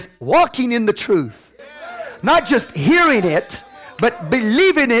deceived is walking in the truth. Not just hearing it, but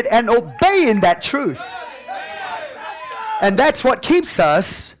believing it and obeying that truth. And that's what keeps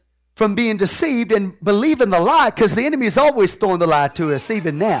us from being deceived and believing the lie, because the enemy is always throwing the lie to us,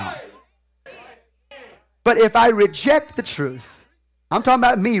 even now. But if I reject the truth, I'm talking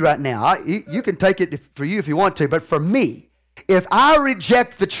about me right now. You can take it for you if you want to, but for me, if I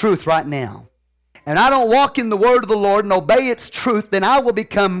reject the truth right now, and I don't walk in the word of the Lord and obey its truth, then I will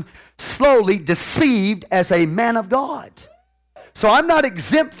become slowly deceived as a man of God. So I'm not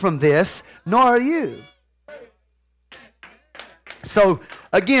exempt from this, nor are you. So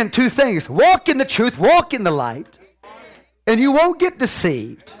again, two things. Walk in the truth, walk in the light, and you won't get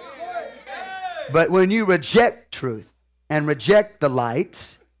deceived. But when you reject truth and reject the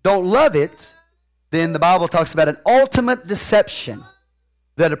light, don't love it, then the Bible talks about an ultimate deception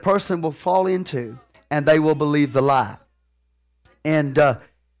that a person will fall into, and they will believe the lie. And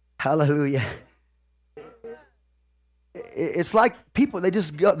hallelujah. It's like people,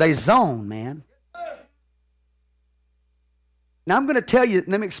 they zone, man. Now I'm going to tell you,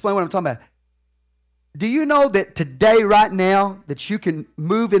 let me explain what I'm talking about. Do you know that today, right now, that you can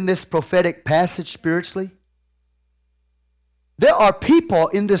move in this prophetic passage spiritually? There are people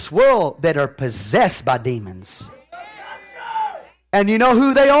in this world that are possessed by demons. And you know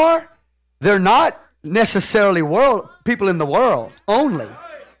who they are? They're not necessarily people in the world only.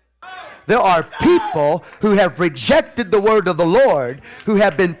 There are people who have rejected the word of the Lord, who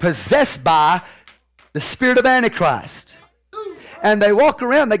have been possessed by the spirit of Antichrist. And they walk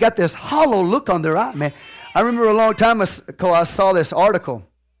around, they got this hollow look on their eye, man. I remember a long time ago, I saw this article.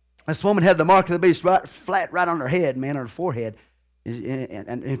 This woman had the mark of the beast flat right on her head, man, on her forehead.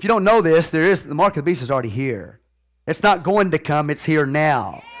 And if you don't know this, the mark of the beast is already here. It's not going to come, it's here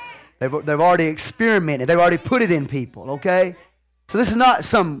now. They've already experimented. They've already put it in people, okay? So this is not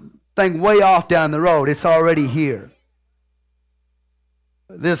something way off down the road. It's already here.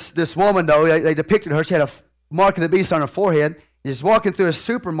 This woman, though, they depicted her. She had a mark of the beast on her forehead. She's walking through a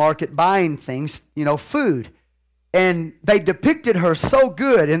supermarket buying things, food. And they depicted her so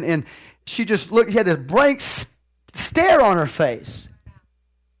good. And she just looked, she had this blank stare on her face.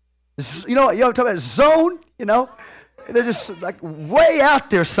 You know what I'm talking about? Zone, They're just like way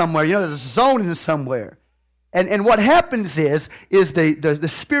out there somewhere, there's zoning somewhere. And what happens is the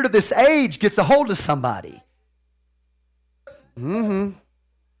spirit of this age gets a hold of somebody. Mm-hmm.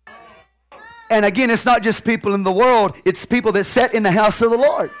 And again, it's not just people in the world, it's people that sit in the house of the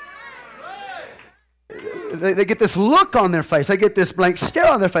Lord. they get this look on their face. They get this blank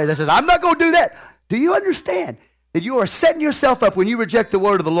stare on their face. They say, I'm not going to do that. Do you understand that you are setting yourself up when you reject the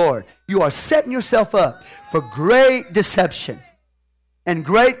word of the Lord? You are setting yourself up for great deception and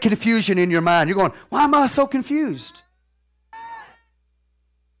great confusion in your mind. You're going, why am I so confused?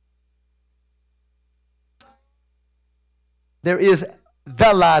 There is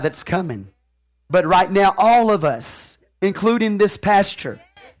the lie that's coming. But right now, all of us, including this pastor,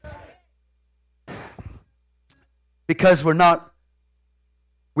 because we're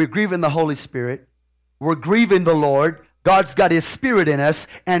grieving the Holy Spirit, we're grieving the Lord, God's got His Spirit in us,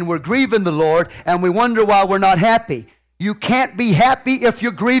 and we're grieving the Lord, and we wonder why we're not happy. You can't be happy if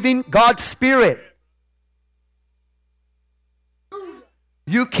you're grieving God's Spirit.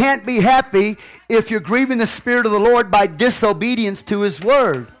 You can't be happy if you're grieving the Spirit of the Lord by disobedience to His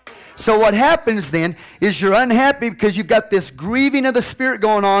Word. So what happens then is you're unhappy because you've got this grieving of the Spirit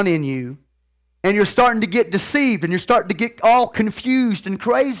going on in you, and you're starting to get deceived, and you're starting to get all confused and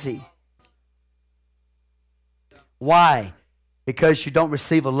crazy. Why? Because you don't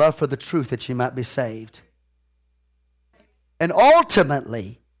receive a love for the truth that you might be saved. And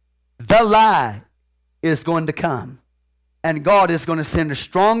ultimately, the lie is going to come. And God is going to send a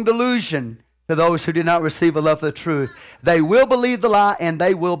strong delusion to those who do not receive a love for the truth. They will believe the lie and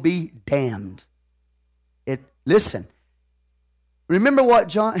they will be damned. Listen. Remember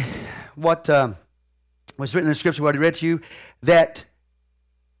what was written in the scripture, what I read to you, that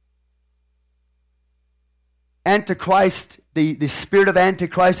Antichrist, the spirit of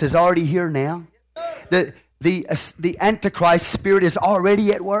Antichrist is already here now. The Antichrist spirit is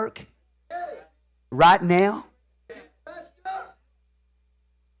already at work right now.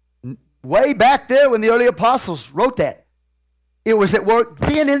 Way back there when the early apostles wrote that, it was at work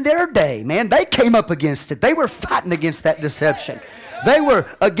then in their day, man. They came up against it. They were fighting against that deception. They were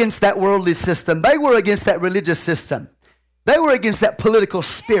against that worldly system. They were against that religious system. They were against that political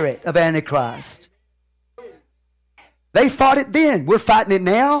spirit of Antichrist. They fought it then. We're fighting it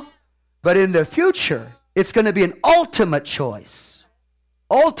now. But in the future, it's going to be an ultimate choice,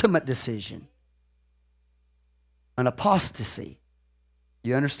 ultimate decision, an apostasy.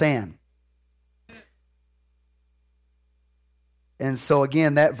 You understand? And so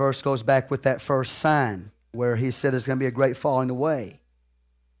again, that verse goes back with that first sign where he said there's going to be a great falling away.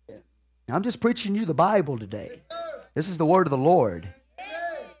 I'm just preaching you the Bible today. This is the word of the Lord.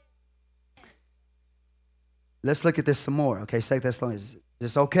 Let's look at this some more. Okay, 2 Thessalonians. Is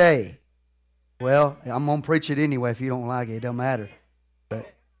this okay? Well, I'm going to preach it anyway. If you don't like it, it doesn't matter.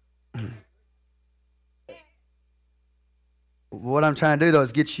 But what I'm trying to do, though,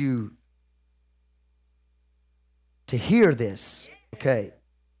 is get you to hear this. Okay.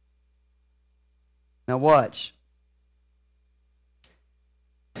 Now watch.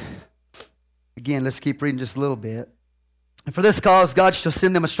 Again, let's keep reading just a little bit. And for this cause, God shall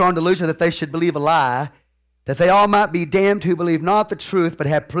send them a strong delusion that they should believe a lie, that they all might be damned who believe not the truth, but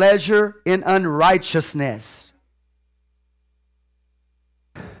have pleasure in unrighteousness.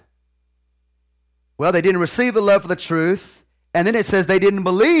 Well, they didn't receive the love for the truth, and then it says they didn't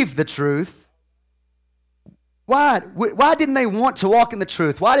believe the truth. Why? Why didn't they want to walk in the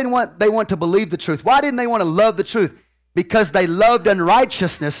truth? Why didn't they want to believe the truth? Why didn't they want to love the truth? Because they loved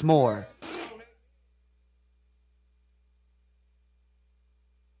unrighteousness more.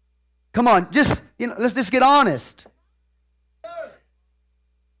 Come on, let's just get honest.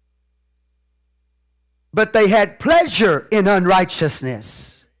 But they had pleasure in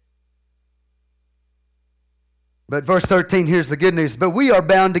unrighteousness. But verse 13, here's the good news. But we are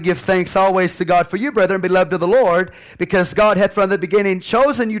bound to give thanks always to God for you, brethren, beloved of the Lord, because God hath from the beginning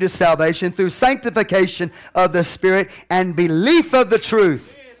chosen you to salvation through sanctification of the Spirit and belief of the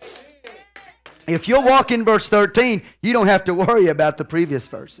truth. If you'll walk in verse 13, you don't have to worry about the previous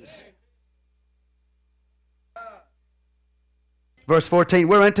verses. Verse 14,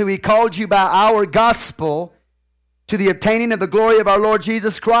 whereunto he called you by our gospel to the obtaining of the glory of our Lord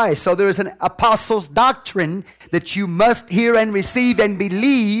Jesus Christ. So there is an apostles' doctrine that you must hear and receive and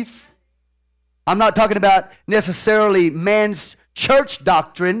believe. I'm not talking about necessarily man's church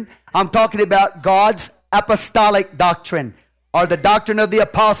doctrine. I'm talking about God's apostolic doctrine, or the doctrine of the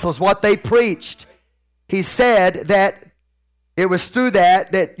apostles, what they preached. He said that it was through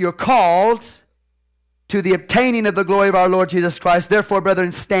that you're called to the obtaining of the glory of our Lord Jesus Christ. Therefore,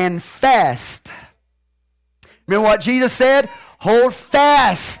 brethren, stand fast. Remember what Jesus said? Hold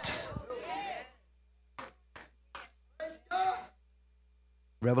fast.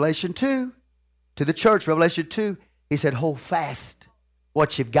 Revelation 2, to the church, Revelation 2, he said, hold fast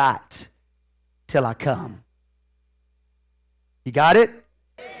what you've got till I come. You got it?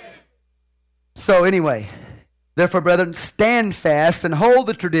 So anyway, Therefore, brethren, stand fast and hold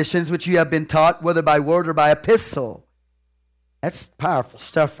the traditions which you have been taught, whether by word or by epistle. That's powerful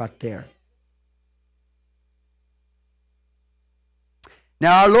stuff right there.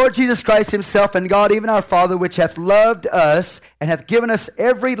 Now our Lord Jesus Christ himself and God, even our Father, which hath loved us and hath given us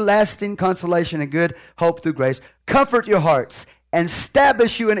every lasting consolation and good hope through grace, comfort your hearts and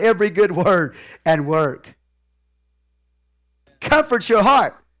establish you in every good word and work. Comfort your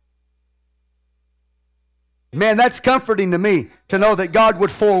heart. Man, that's comforting to me to know that God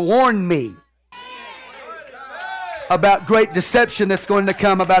would forewarn me about great deception that's going to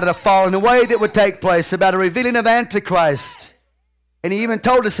come, about a falling away that would take place, about a revealing of Antichrist. And he even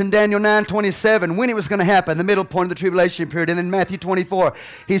told us in Daniel 9:27 when it was going to happen, the middle point of the tribulation period. And in Matthew 24,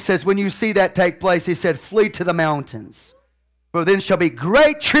 he says, when you see that take place, he said, flee to the mountains, for then shall be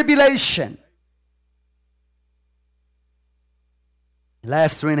great tribulation. The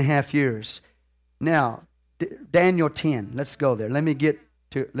last 3.5 years. Now, Daniel 10. Let's go there. Let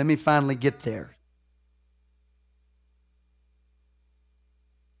me finally get there.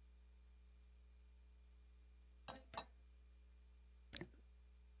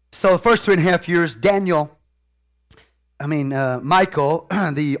 So the first 3.5 years, Michael,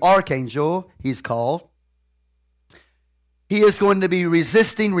 the archangel, he's called. He is going to be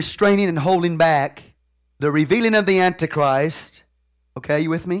resisting, restraining, and holding back the revealing of the Antichrist. Okay,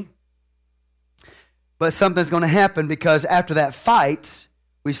 you with me? But something's going to happen, because after that fight,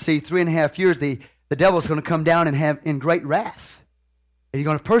 we see 3.5 years, the devil's going to come down and have in great wrath. And he's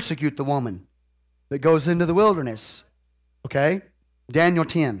going to persecute the woman that goes into the wilderness. Okay? Daniel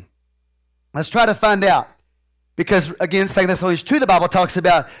 10. Let's try to find out. Because, again, 2 Thessalonians 2, the Bible talks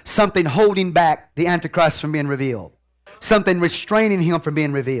about something holding back the Antichrist from being revealed. Something restraining him from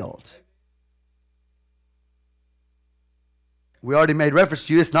being revealed. We already made reference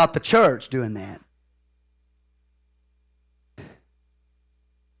to you. It's not the church doing that.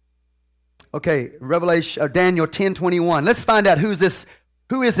 Okay, Daniel 10:21. Let's find out who is this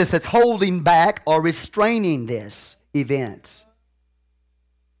that's holding back or restraining this event.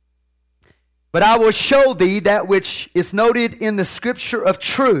 But I will show thee that which is noted in the scripture of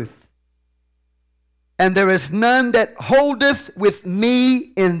truth. And there is none that holdeth with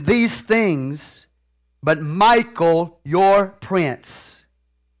me in these things, but Michael your prince.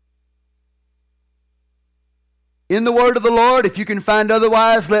 In the word of the Lord, if you can find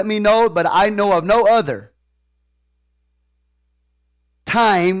otherwise, let me know, but I know of no other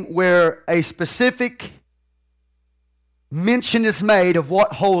time where a specific mention is made of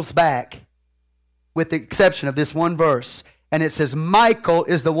what holds back, with the exception of this one verse. And it says Michael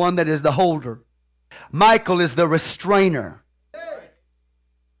is the one that is the holder. Michael is the restrainer.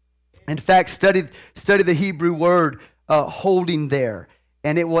 In fact, study the Hebrew word holding there.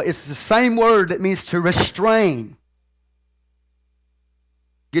 And it's the same word that means to restrain.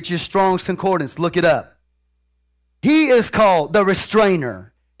 Get your Strong's Concordance. Look it up. He is called the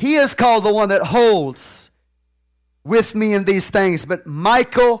restrainer. He is called the one that holds with me in these things. But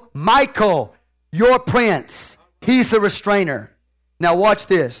Michael, your prince, he's the restrainer. Now watch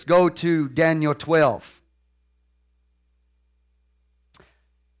this. Go to Daniel 12.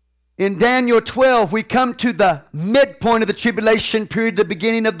 In Daniel 12, we come to the midpoint of the tribulation period, the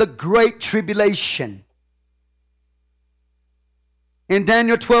beginning of the great tribulation. In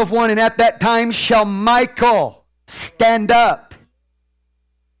Daniel 12:1, and at that time shall Michael stand up.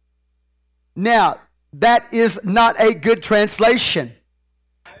 Now, that is not a good translation.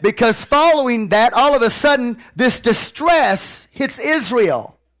 Because following that, all of a sudden, this distress hits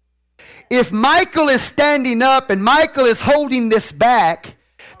Israel. If Michael is standing up and Michael is holding this back,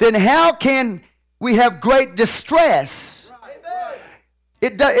 then how can we have great distress?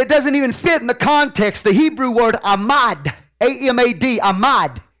 It doesn't even fit in the context. The Hebrew word amad, A-M-A-D,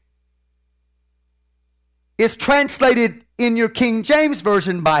 amad, is translated in your King James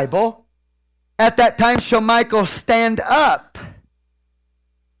Version Bible. At that time shall Michael stand up.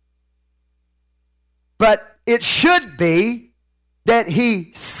 But it should be that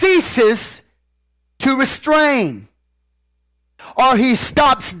he ceases to restrain, or he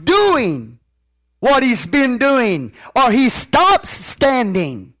stops doing what he's been doing, or he stops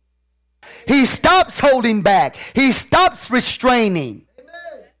standing. He stops holding back. He stops restraining.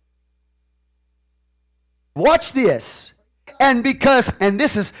 Amen. Watch this. And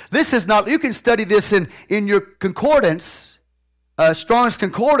this is not, you can study this in your concordance. Strong's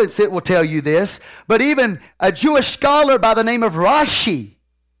Concordance, it will tell you this. But even a Jewish scholar by the name of Rashi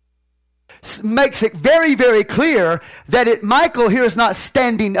makes it very, very clear that Michael here is not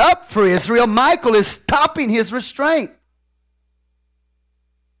standing up for Israel. Michael is stopping his restraint.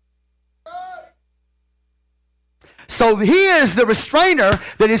 So he is the restrainer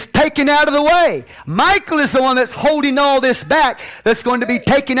that is taken out of the way. Michael is the one that's holding all this back, that's going to be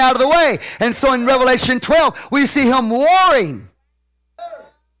taken out of the way. And so in Revelation 12, we see him warring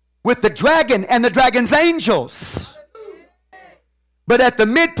with the dragon and the dragon's angels. But at the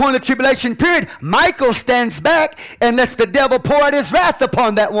midpoint of the tribulation period, Michael stands back and lets the devil pour out his wrath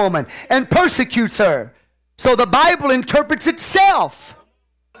upon that woman and persecutes her. So the Bible interprets itself.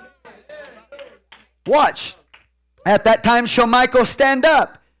 Watch. At that time shall Michael stand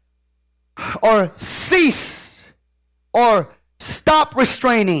up, or cease, or stop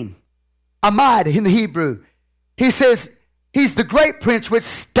restraining. Amad in the Hebrew. He says, he's the great prince which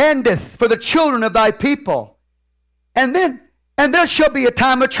standeth for the children of thy people. And there shall be a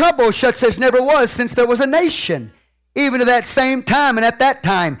time of trouble, such as never was since there was a nation. Even to that same time, and at that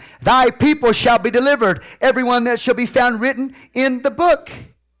time, thy people shall be delivered, everyone that shall be found written in the book.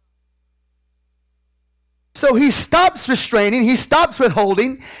 So he stops restraining, he stops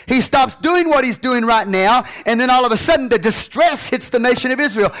withholding, he stops doing what he's doing right now, and then all of a sudden the distress hits the nation of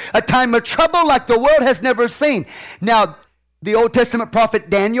Israel. A time of trouble like the world has never seen. Now, the Old Testament prophet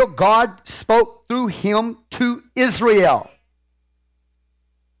Daniel, God spoke through him to Israel.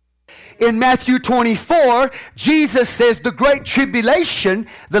 In Matthew 24, Jesus says the great tribulation,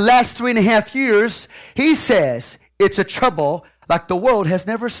 the last 3.5 years, he says it's a trouble like the world has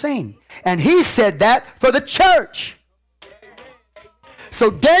never seen. And he said that for the church. So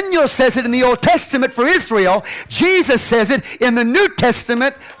Daniel says it in the Old Testament for Israel. Jesus says it in the New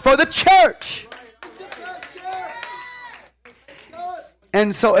Testament for the church.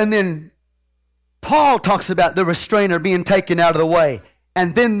 And then Paul talks about the restrainer being taken out of the way,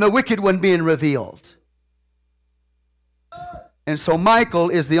 and then the wicked one being revealed. And so Michael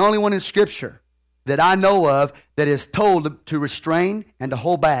is the only one in Scripture that I know of that is told to restrain and to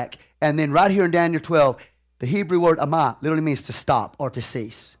hold back. And then right here in Daniel 12, the Hebrew word amah literally means to stop or to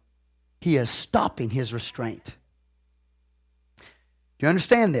cease. He is stopping his restraint. Do you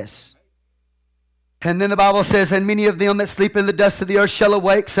understand this? And then the Bible says, and many of them that sleep in the dust of the earth shall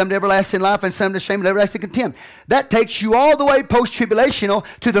awake, some to everlasting life and some to shame and everlasting contempt. That takes you all the way post-tribulational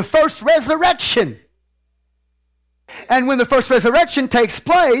to the first resurrection. And when the first resurrection takes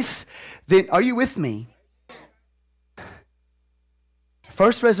place, then, are you with me?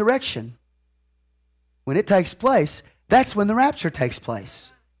 First resurrection, when it takes place, that's when the rapture takes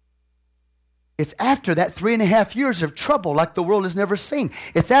place. It's after that 3.5 years of trouble like the world has never seen.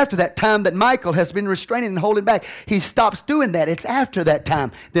 It's after that time that Michael has been restraining and holding back. He stops doing that. It's after that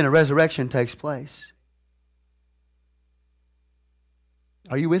time. Then a resurrection takes place.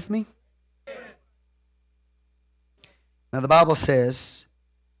 Are you with me? Now the Bible says,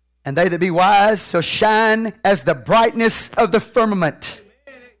 and they that be wise shall shine as the brightness of the firmament.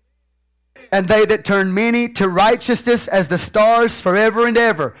 And they that turn many to righteousness as the stars forever and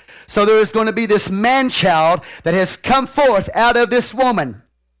ever. So there is going to be this man-child that has come forth out of this woman.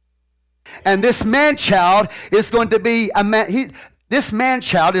 And this man-child is going to be this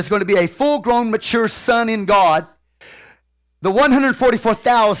man-child is going to be a full-grown, mature son in God. The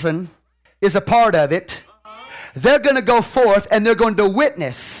 144,000 is a part of it. They're going to go forth and they're going to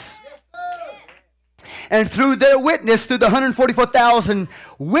witness. And through their witness, through the 144,000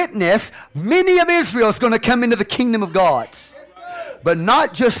 witness, many of Israel is going to come into the kingdom of God. But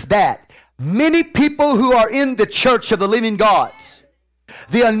not just that. Many people who are in the church of the living God,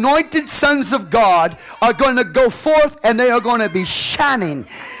 the anointed sons of God, are going to go forth and they are going to be shining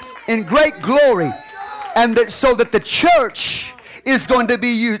in great glory. And so that the church is going to be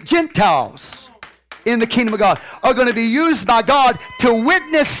used, Gentiles in the kingdom of God are going to be used by God to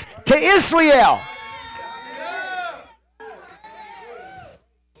witness to Israel.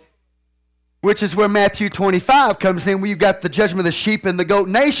 Which is where Matthew 25 comes in, where you've got the judgment of the sheep and the goat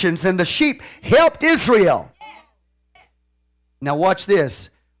nations, and the sheep helped Israel. Now watch this.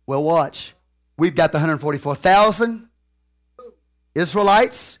 Well, watch. We've got the 144,000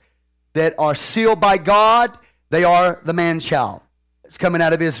 Israelites that are sealed by God. They are the man-child. It's coming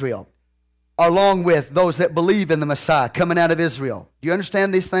out of Israel. Along with those that believe in the Messiah coming out of Israel. Do you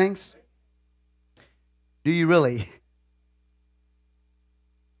understand these things? Do you really?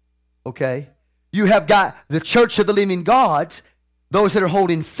 Okay. You have got the church of the living God, those that are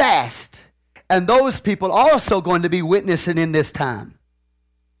holding fast, and those people also going to be witnessing in this time.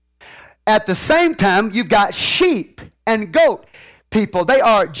 At the same time, you've got sheep and goat people. They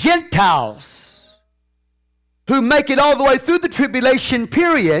are Gentiles who make it all the way through the tribulation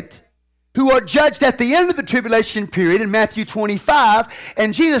period, who are judged at the end of the tribulation period in Matthew 25.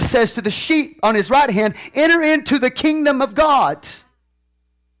 And Jesus says to the sheep on his right hand, enter into the kingdom of God.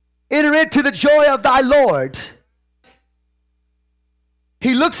 Enter into the joy of thy Lord.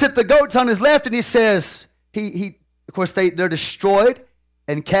 he looks at the goats on his left and he says, of course, they're destroyed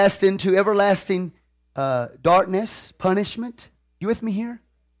and cast into everlasting darkness, punishment. You with me here?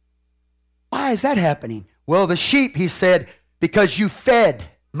 Why is that happening? Well, the sheep, he said, because you fed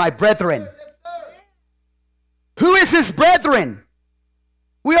my brethren. Who is his brethren?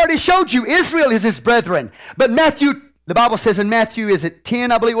 We already showed you Israel is his brethren. But Matthew, the Bible says in Matthew, is it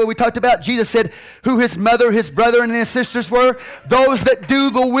 10, I believe, what we talked about? Jesus said who his mother, his brother, and his sisters were. Those that do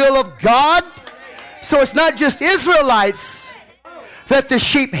the will of God. So it's not just Israelites that the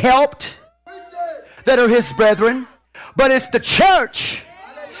sheep helped that are his brethren, but it's the church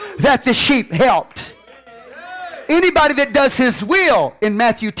that the sheep helped. Anybody that does his will, in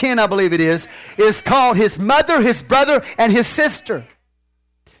Matthew 10, I believe it is called his mother, his brother, and his sister.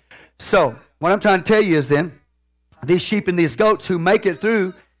 So, what I'm trying to tell you is then, these sheep and these goats who make it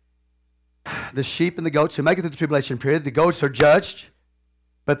through, the sheep and the goats who make it through the tribulation period, the goats are judged,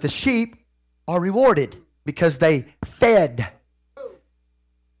 but the sheep are rewarded because they fed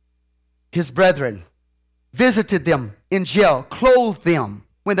his brethren, visited them in jail, clothed them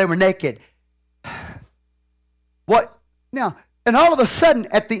when they were naked. What? Now, and all of a sudden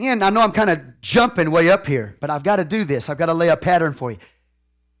at the end, I know I'm kind of jumping way up here, but I've got to do this. I've got to lay a pattern for you.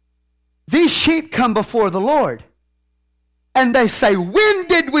 These sheep come before the Lord and they say, when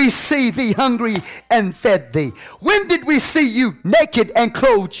did we see thee hungry and fed thee? When did we see you naked and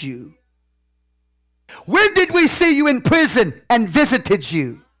clothed you? When did we see you in prison and visited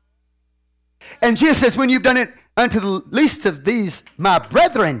you? And Jesus says, when you've done it unto the least of these, my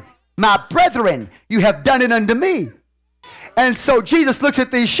brethren, you have done it unto me. And so Jesus looks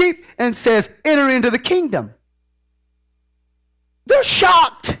at these sheep and says, enter into the kingdom. They're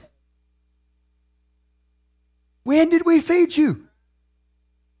shocked. When did we feed you?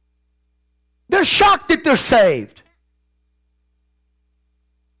 They're shocked that they're saved.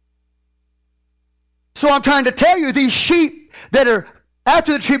 So I'm trying to tell you, these sheep that are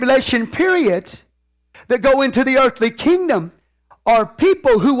after the tribulation period that go into the earthly kingdom are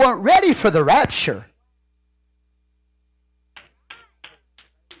people who weren't ready for the rapture.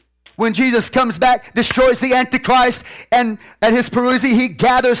 When Jesus comes back, destroys the Antichrist, and at his parousia, he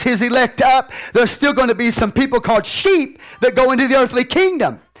gathers his elect up, there's still going to be some people called sheep that go into the earthly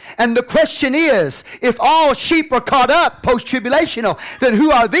kingdom. And the question is, if all sheep are caught up post-tribulational, then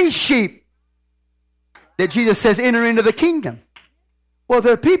who are these sheep that Jesus says enter into the kingdom? Well,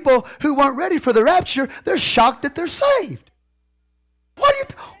 they're people who weren't ready for the rapture. They're shocked that they're saved.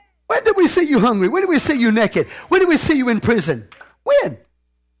 When did we see you hungry? When did we see you naked? When did we see you in prison? When?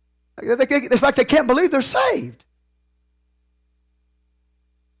 It's like they can't believe they're saved.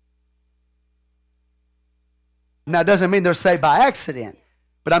 Now, it doesn't mean they're saved by accident,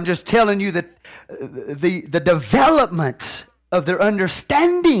 but I'm just telling you that the development of their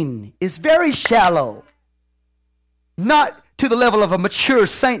understanding is very shallow. Not to the level of a mature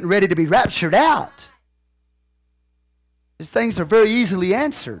saint ready to be raptured out. These things are very easily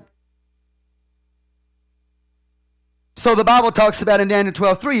answered. So the Bible talks about in Daniel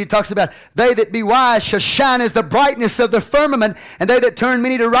 12:3, it talks about they that be wise shall shine as the brightness of the firmament, and they that turn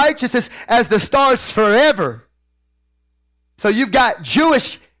many to righteousness as the stars forever. So you've got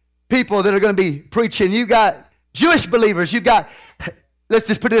Jewish people that are going to be preaching. You've got Jewish believers. You've got, let's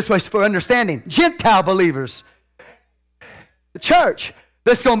just put it this way for understanding, Gentile believers. The church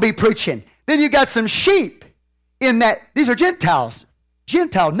that's going to be preaching. Then you've got some sheep in that. These are Gentiles.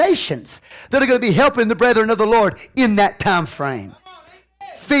 Gentile nations that are going to be helping the brethren of the Lord in that time frame.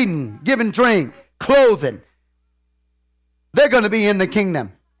 Feeding, giving drink, clothing. They're going to be in the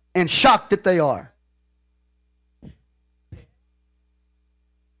kingdom and shocked that they are.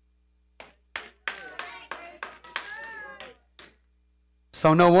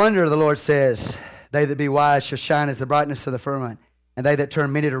 So no wonder the Lord says, they that be wise shall shine as the brightness of the firmament, and they that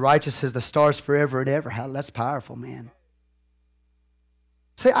turn many to righteousness as the stars forever and ever. How, that's powerful, man.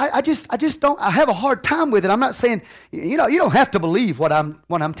 See, I just don't, I have a hard time with it. I'm not saying, you don't have to believe what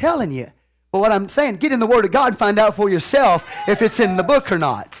I'm telling you. But what I'm saying, get in the Word of God and find out for yourself if it's in the book or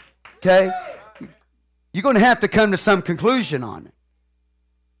not. Okay? You're going to have to come to some conclusion on it.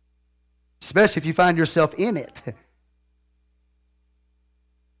 Especially if you find yourself in it.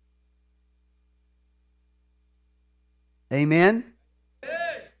 Amen?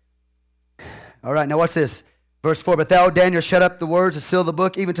 All right, now what's this? Verse 4, but thou, Daniel, shut up the words and seal the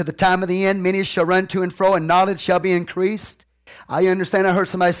book, even to the time of the end. Many shall run to and fro, and knowledge shall be increased. I understand, I heard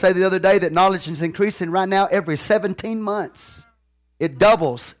somebody say the other day that knowledge is increasing right now every 17 months. It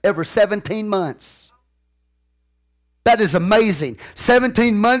doubles every 17 months. That is amazing.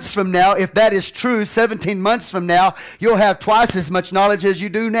 17 months from now, if that is true, 17 months from now, you'll have twice as much knowledge as you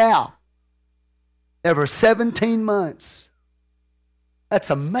do now. Ever 17 months. That's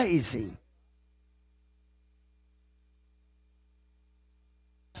amazing.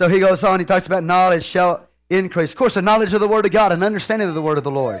 So he goes on, he talks about knowledge shall increase. Of course, the knowledge of the Word of God and understanding of the Word of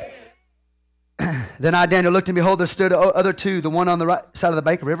the Lord. Then I, Daniel, looked and behold, there stood other two, the one on the right side of the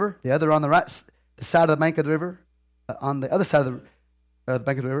bank of the river, the other on the right the side of the bank of the river, on the other side of the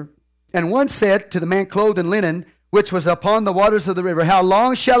bank of the river. And one said to the man clothed in linen, which was upon the waters of the river, how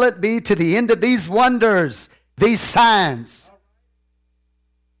long shall it be to the end of these wonders, these signs?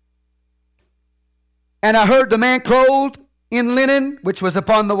 And I heard the man clothed in linen, which was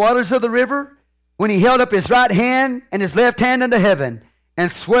upon the waters of the river, when he held up his right hand and his left hand unto heaven, and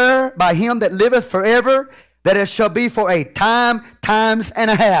swear by him that liveth forever, that it shall be for a time, times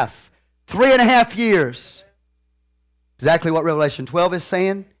and a half, 3.5 years. Exactly what Revelation 12 is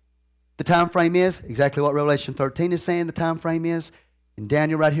saying the time frame is. Exactly what Revelation 13 is saying the time frame is. And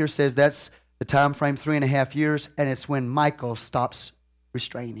Daniel right here says that's the time frame, 3.5 years, and it's when Michael stops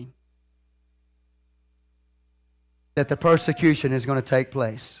restraining. That the persecution is going to take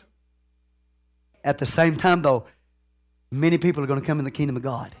place. At the same time, though, many people are going to come in the kingdom of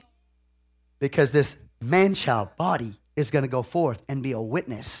God. Because this man-child body is going to go forth and be a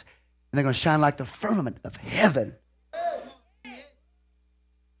witness. And they're going to shine like the firmament of heaven.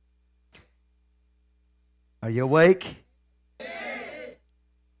 Are you awake?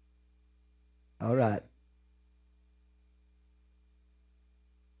 All right.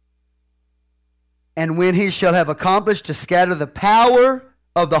 And when he shall have accomplished to scatter the power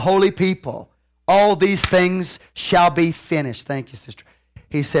of the holy people, all these things shall be finished. Thank you, sister.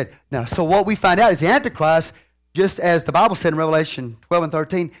 He said, now, so what we find out is the Antichrist, just as the Bible said in Revelation 12 and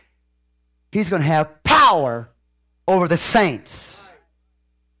 13, he's going to have power over the saints.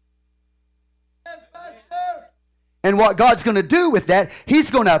 And what God's going to do with that,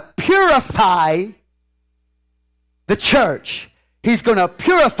 he's going to purify the church. He's going to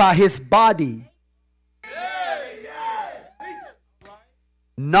purify his body.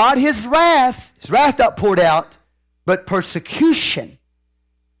 Not his wrath not poured out, but persecution.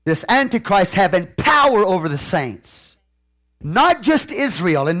 This Antichrist having power over the saints. Not just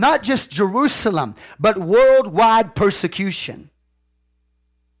Israel and not just Jerusalem, but worldwide persecution.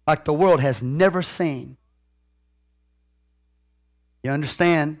 Like the world has never seen. You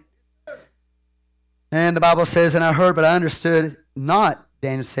understand? And the Bible says, and I heard, but I understood not,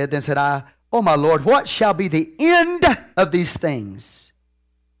 Daniel said. Then said I, O my Lord, what shall be the end of these things?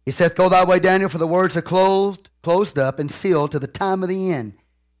 He said, go thy way, Daniel, for the words are closed up and sealed to the time of the end.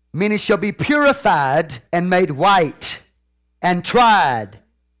 Many shall be purified and made white and tried.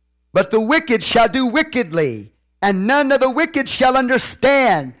 But the wicked shall do wickedly, and none of the wicked shall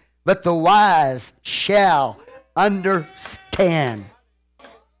understand, but the wise shall understand.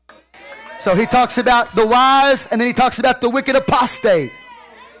 So he talks about the wise, and then he talks about the wicked apostate.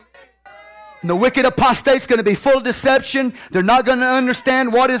 And the wicked apostate is going to be full of deception. They're not going to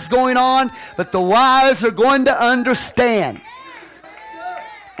understand what is going on, but the wise are going to understand.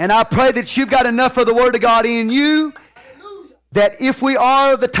 And I pray that you've got enough of the Word of God in you, that if we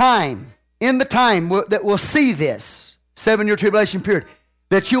are in the time that we'll see this 7-year tribulation period,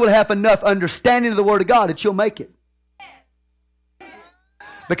 that you will have enough understanding of the Word of God that you'll make it.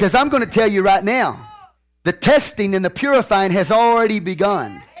 Because I'm going to tell you right now, the testing and the purifying has already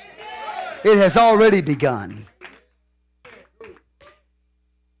begun. It has already begun.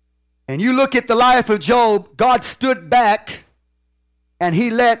 And you look at the life of Job, God stood back and he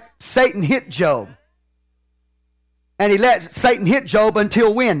let Satan hit Job. And he let Satan hit Job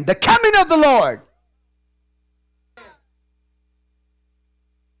until when? The coming of the Lord.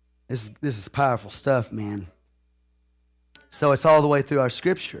 This is powerful stuff, man. So it's all the way through our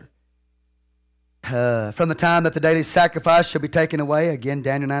scripture. From the time that the daily sacrifice shall be taken away, again,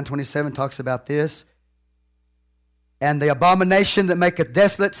 Daniel 9:27 talks about this. And the abomination that maketh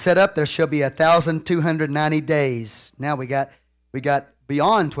desolate set up, there shall be 1,290 days. Now we got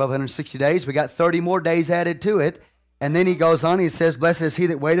beyond 1,260 days. We got 30 more days added to it. And then he goes on, he says, blessed is he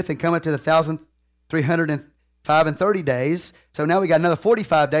that waiteth and cometh to the 1,305 and 30 days. So now we got another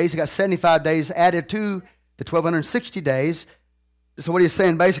 45 days. We got 75 days added to the 1,260 days. So what he's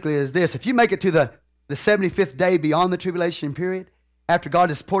saying basically is this. If you make it to the 75th day beyond the tribulation period, after God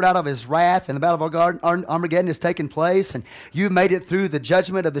has poured out of his wrath and the battle of Armageddon has taken place, and you've made it through the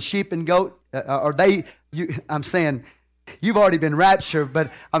judgment of the sheep and goat, I'm saying you've already been raptured,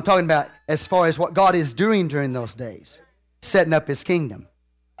 but I'm talking about as far as what God is doing during those days, setting up his kingdom.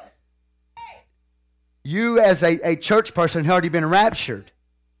 You as a church person have already been raptured,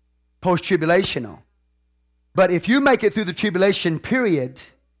 post-tribulational. But if you make it through the tribulation period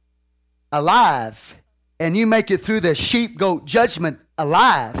alive, and you make it through the sheep goat judgment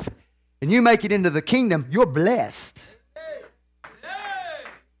alive, and you make it into the kingdom, you're blessed.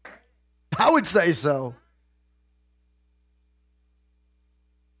 I would say so.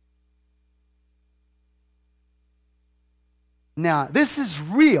 Now, this is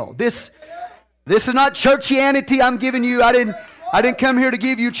real. This is not churchianity I'm giving you. I didn't come here to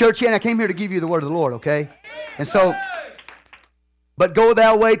give you churchianity. I came here to give you the word of the Lord, okay? And so, but go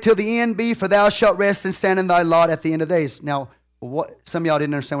thou way till the end be, for thou shalt rest and stand in thy lot at the end of days. Now, some of y'all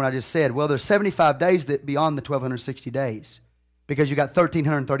didn't understand what I just said. Well, there's 75 days that beyond the 1,260 days, because you got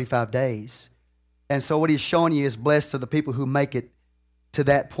 1,335 days. And so what he's showing you is blessed are the people who make it to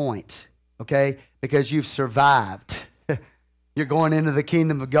that point, okay? Because you've survived. You're going into the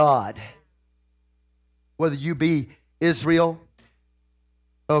kingdom of God. Whether you be Israel.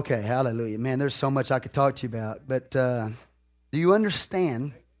 Okay, hallelujah. Man, there's so much I could talk to you about. But do you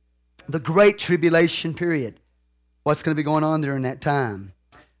understand the great tribulation period? What's going to be going on during that time?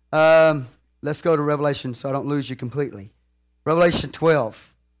 Let's go to Revelation so I don't lose you completely. Revelation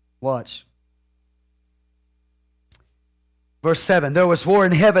 12. Watch. Verse 7. There was war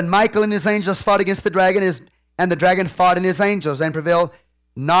in heaven. Michael and his angels fought against the dragon, and the dragon fought and his angels and prevailed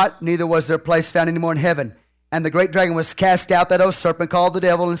not, neither was their place found any more in heaven. And the great dragon was cast out, that old serpent called the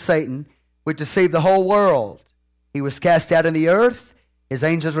devil and Satan, which deceived the whole world. He was cast out in the earth. His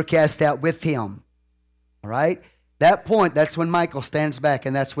angels were cast out with him. All right? That point, that's when Michael stands back,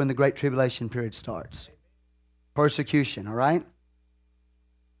 and that's when the great tribulation period starts. Persecution, all right?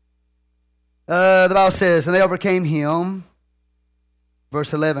 The Bible says, and they overcame him,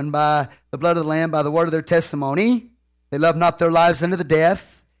 verse 11, by the blood of the Lamb, by the word of their testimony. They loved not their lives unto the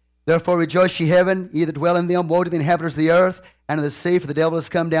death. Therefore rejoice ye heaven, ye that dwell in them. Woe to the inhabitants of the earth and of the sea, for the devil has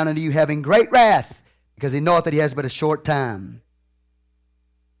come down unto you, having great wrath, because he knoweth that he has but a short time.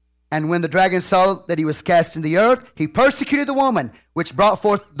 And when the dragon saw that he was cast into the earth, he persecuted the woman, which brought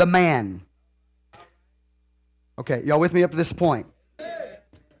forth the man. Okay, y'all with me up to this point?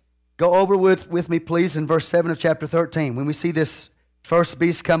 Go over with me, please, in verse 7 of chapter 13. When we see this first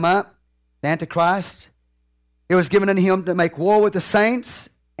beast come up, the Antichrist, it was given unto him to make war with the saints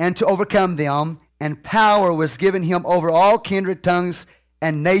and to overcome them, and power was given him over all kindred, tongues,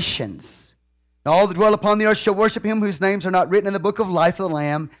 and nations. And all that dwell upon the earth shall worship him, whose names are not written in the book of life of the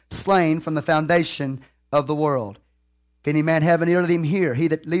Lamb, slain from the foundation of the world. If any man have an ear, let him hear. He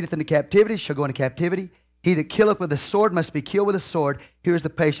that leadeth into captivity shall go into captivity. He that killeth with the sword must be killed with a sword. Here is the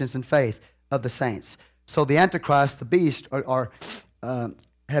patience and faith of the saints. So the Antichrist, the beast,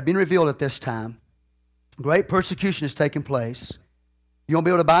 have been revealed at this time. Great persecution is taking place. You won't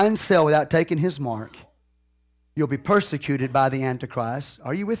be able to buy and sell without taking his mark. You'll be persecuted by the Antichrist.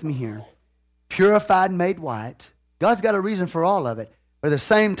 Are you with me here? Purified and made white. God's got a reason for all of it. But at the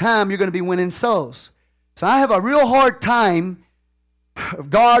same time, you're going to be winning souls. So I have a real hard time of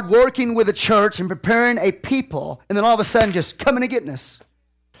God working with a church and preparing a people, and then all of a sudden just coming and getting us.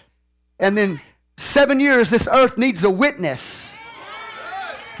 And then 7 years, this earth needs a witness.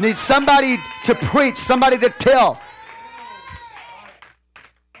 Needs somebody to preach, somebody to tell.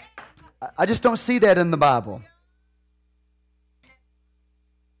 I just don't see that in the Bible.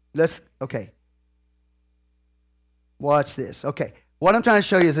 Okay. Watch this. Okay. What I'm trying to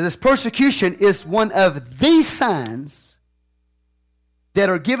show you is that this persecution is one of the signs that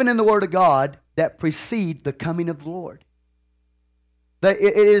are given in the Word of God that precede the coming of the Lord.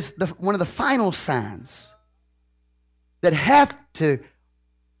 It is one of the final signs that have to,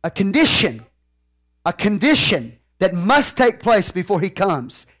 a condition that must take place before he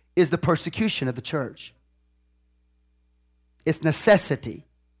comes is the persecution of the church. It's necessity.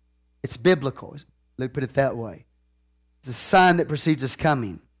 It's biblical. Let me put it that way. It's a sign that precedes his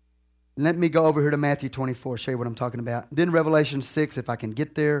coming. Let me go over here to Matthew 24, show you what I'm talking about. Then Revelation 6, if I can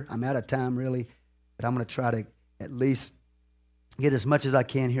get there. I'm out of time, really. But I'm going to try to at least get as much as I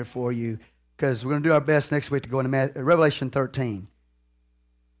can here for you, because we're going to do our best next week to go into Revelation 13.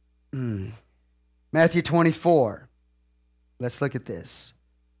 Matthew 24. Let's look at this.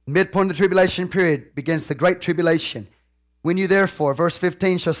 Midpoint of the tribulation period begins the great tribulation. When you therefore, verse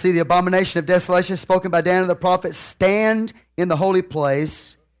 15, shall see the abomination of desolation spoken by Daniel the prophet stand in the holy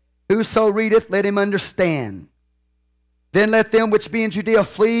place, whoso readeth, let him understand. Then let them which be in Judea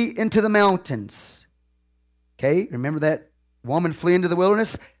flee into the mountains. Okay, remember that woman flee into the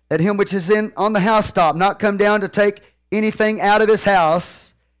wilderness? Let him which is on the housetop not come down to take anything out of his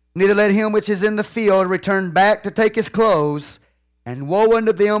house, neither let him which is in the field return back to take his clothes. And woe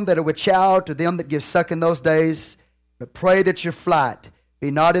unto them that are with child, to them that give suck in those days. But pray that your flight be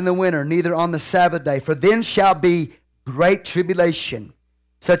not in the winter, neither on the Sabbath day. For then shall be great tribulation,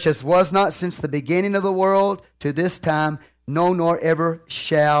 such as was not since the beginning of the world to this time, no, nor ever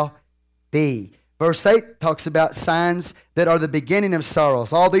shall be. Verse 8 talks about signs that are the beginning of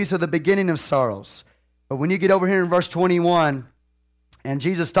sorrows. All these are the beginning of sorrows. But when you get over here in verse 21, and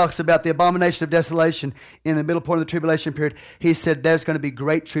Jesus talks about the abomination of desolation in the middle point of the tribulation period, he said there's going to be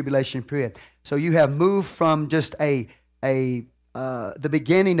great tribulation period. So you have moved from just the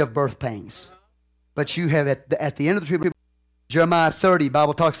beginning of birth pangs. But you have at the end of the tribulation, Jeremiah 30,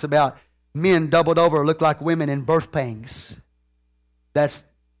 Bible talks about men doubled over, look like women in birth pangs. That's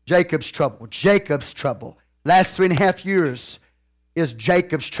Jacob's trouble. Jacob's trouble. Last 3.5 years is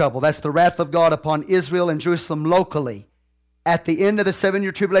Jacob's trouble. That's the wrath of God upon Israel and Jerusalem locally. At the end of the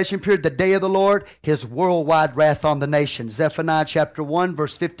 7-year tribulation period, the day of the Lord, his worldwide wrath on the nation. Zephaniah chapter 1,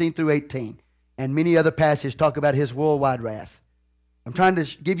 verse 15 through 18. And many other passages talk about his worldwide wrath. I'm trying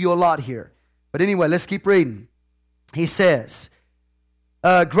to give you a lot here. But anyway, let's keep reading. He says,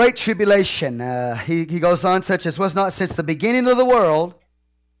 great tribulation. He goes on, such as was not since the beginning of the world.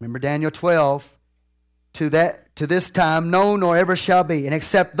 Remember Daniel 12. To this time, no, nor ever shall be. And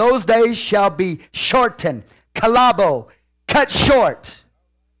except those days shall be shortened. Kalabo. Cut short.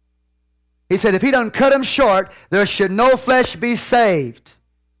 He said if he doesn't cut them short, there should no flesh be saved.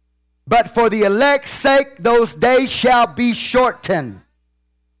 But for the elect's sake, those days shall be shortened.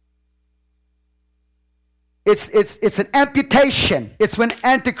 It's an amputation. It's when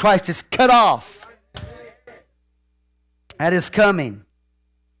Antichrist is cut off. That is coming.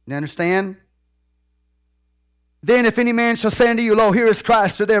 You understand? Then if any man shall say unto you, lo, here is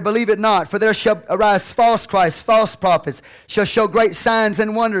Christ, or there, believe it not. For there shall arise false Christs, false prophets, shall show great signs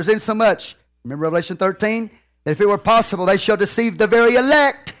and wonders, insomuch, remember Revelation 13? That if it were possible, they shall deceive the very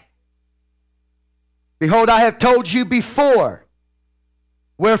elect. Behold, I have told you before.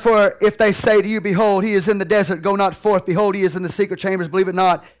 Wherefore, if they say to you, behold, he is in the desert, go not forth. Behold, he is in the secret chambers, believe it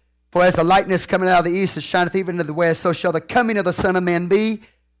not. For as the lightness coming out of the east, it shineth even to the west, so shall the coming of the Son of Man be.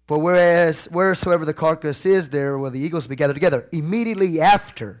 For wheresoever the carcass is, there will the eagles be gathered together. Immediately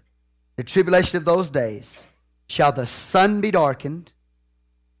after the tribulation of those days shall the sun be darkened.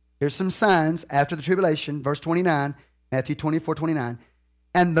 Here's some signs after the tribulation. Verse 29, Matthew 24:29.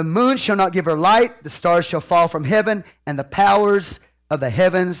 And the moon shall not give her light, the stars shall fall from heaven, and the powers of the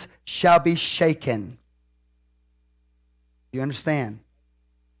heavens shall be shaken. You understand?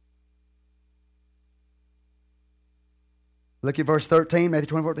 Look at verse 13, Matthew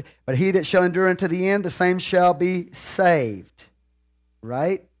 24. But he that shall endure unto the end, the same shall be saved.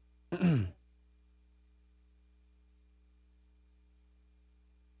 Right?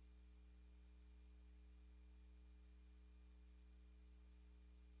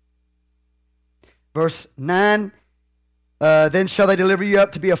 Verse 9. Then shall they deliver you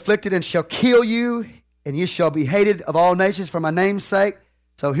up to be afflicted, and shall kill you, and you shall be hated of all nations for my name's sake.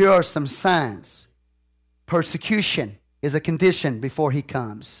 So here are some signs. Persecution is a condition before he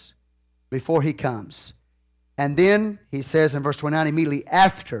comes. Before he comes. And then he says in verse 29, immediately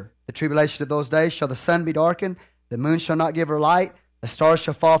after the tribulation of those days shall the sun be darkened, the moon shall not give her light, the stars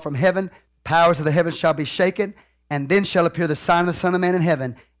shall fall from heaven, the powers of the heavens shall be shaken, and then shall appear the sign of the Son of Man in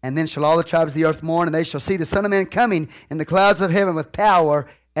heaven, and then shall all the tribes of the earth mourn, and they shall see the Son of Man coming in the clouds of heaven with power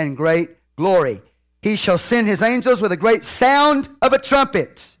and great glory. He shall send his angels with a great sound of a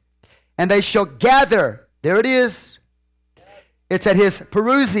trumpet, and they shall gather. There it is. It's at his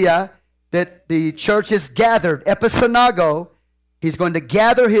parousia that the church is gathered. Episynago. He's going to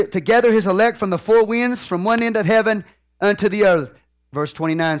gather together his elect from the four winds, from one end of heaven unto the other. Verse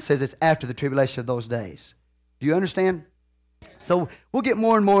 29 says it's after the tribulation of those days. Do you understand? So we'll get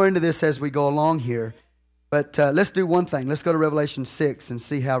more and more into this as we go along here. But let's do one thing. Let's go to Revelation 6 and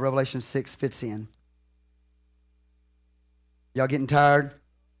see how Revelation 6 fits in. Y'all getting tired?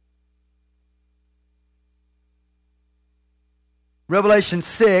 Revelation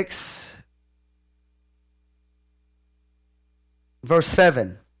 6, verse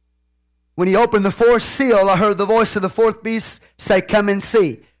 7. When he opened the fourth seal, I heard the voice of the fourth beast say, come and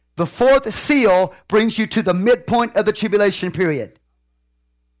see. The fourth seal brings you to the midpoint of the tribulation period.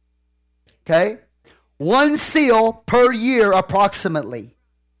 Okay? One seal per year approximately.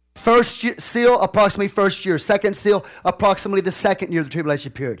 First seal, approximately first year. Second seal, approximately the second year of the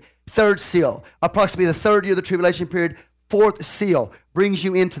tribulation period. Third seal, approximately the third year of the tribulation period. Fourth seal brings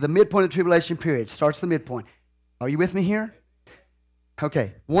you into the midpoint of the tribulation period. Starts the midpoint. Are you with me here?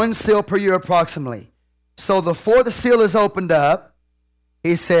 Okay. One seal per year approximately. So the fourth seal is opened up.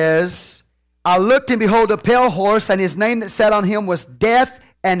 He says, I looked, and behold, a pale horse, and his name that sat on him was Death,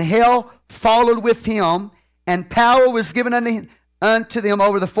 and hell followed with him, and power was given unto them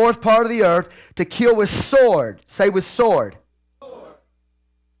over the fourth part of the earth to kill with sword. Say with sword.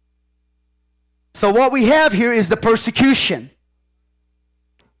 So what we have here is the persecution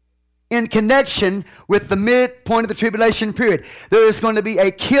in connection with the midpoint of the tribulation period. There is going to be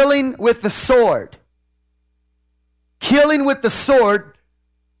a killing with the sword. Killing with the sword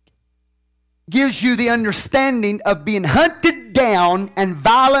gives you the understanding of being hunted down and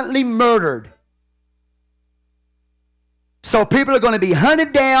violently murdered. So people are going to be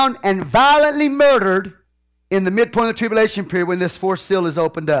hunted down and violently murdered in the midpoint of the tribulation period when this fourth seal is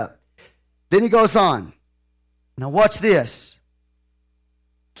opened up. Then he goes on. Now watch this.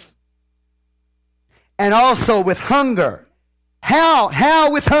 And also with hunger.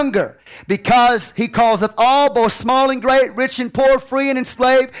 How with hunger? Because he causeth all, both small and great, rich and poor, free and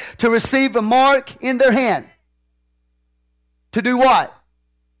enslaved, to receive a mark in their hand. To do what?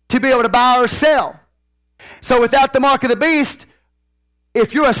 To be able to buy or sell. So without the mark of the beast,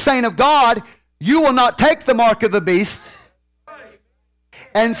 if you're a saint of God, you will not take the mark of the beast.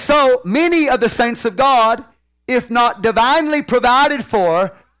 And so many of the saints of God, if not divinely provided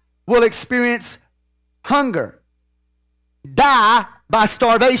for, will experience hunger. Die by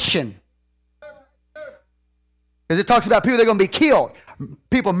starvation. Because it talks about people that are going to be killed,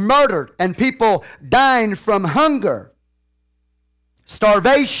 people murdered, and people dying from hunger.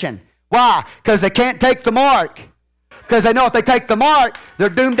 Starvation. Why? Because they can't take the mark. Because they know if they take the mark, they're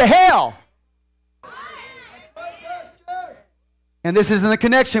doomed to hell. And this is in the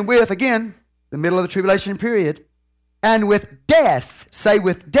connection with, again, the middle of the tribulation period. And with death. Say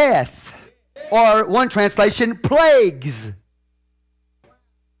with death. Or one translation, plagues.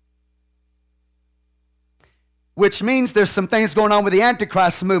 Which means there's some things going on with the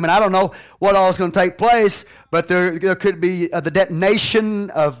Antichrist movement. I don't know what all is going to take place, but there could be the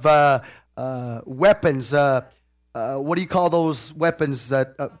detonation of weapons. What do you call those weapons?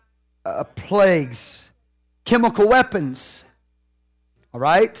 Plagues. Chemical weapons. All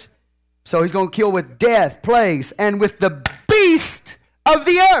right? So he's going to kill with death, plagues, and with the beast of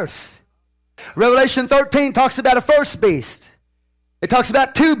the earth. Revelation 13 talks about a first beast. It talks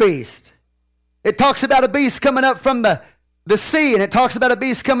about two beasts. It talks about a beast coming up from the sea, and it talks about a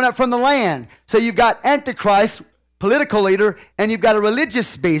beast coming up from the land. So you've got Antichrist, political leader, and you've got a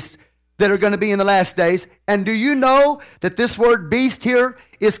religious beast that are going to be in the last days. And do you know that this word beast here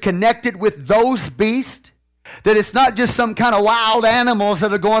is connected with those beasts? That it's not just some kind of wild animals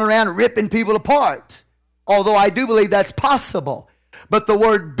that are going around ripping people apart. Although I do believe that's possible. But the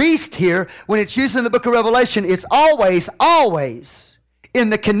word beast here, when it's used in the book of Revelation, it's always in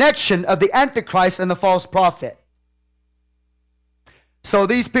the connection of the Antichrist and the false prophet. So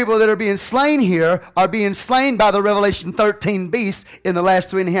these people that are being slain here are being slain by the Revelation 13 beast in the last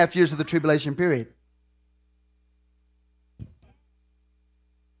 3.5 years of the tribulation period.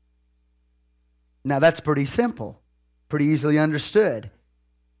 Now that's pretty simple, pretty easily understood.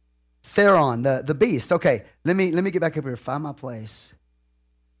 Theron, the beast. Okay, let me get back up here, find my place.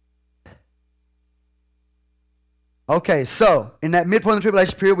 Okay, so in that midpoint of the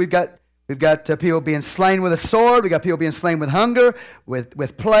tribulation period, we've got people being slain with a sword. We've got people being slain with hunger,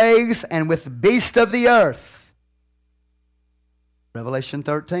 with plagues, and with the beast of the earth. Revelation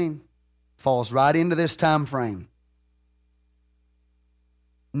 13 falls right into this time frame.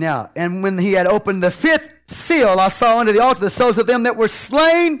 Now, and when he had opened the fifth seal, I saw under the altar the souls of them that were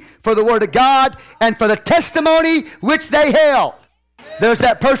slain for the word of God and for the testimony which they held. There's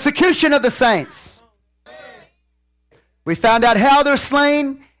that persecution of the saints. We found out how they're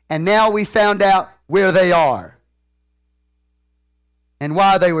slain, and now we found out where they are and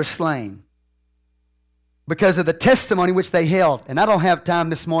why they were slain. Because of the testimony which they held. And I don't have time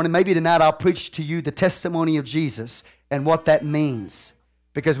this morning. Maybe tonight I'll preach to you the testimony of Jesus and what that means.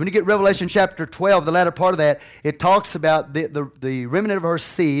 Because when you get Revelation chapter 12, the latter part of that, it talks about the remnant of her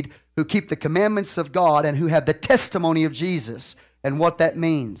seed who keep the commandments of God and who have the testimony of Jesus and what that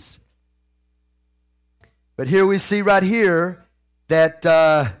means. But here we see right here that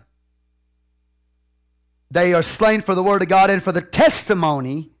they are slain for the word of God and for the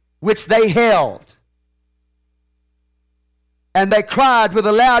testimony which they held. And they cried with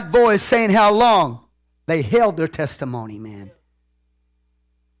a loud voice, saying, how long? They held their testimony, man.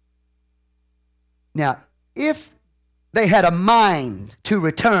 Now, if they had a mind to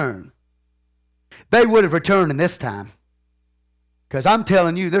return, they would have returned in this time. Because I'm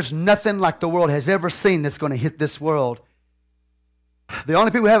telling you, there's nothing like the world has ever seen that's going to hit this world. The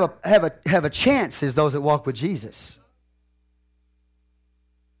only people who have a chance is those that walk with Jesus.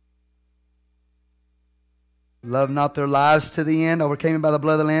 Love not their lives to the end. Overcame by the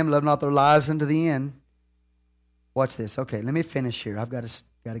blood of the Lamb. Love not their lives unto the end. Watch this. Okay, let me finish here. I've got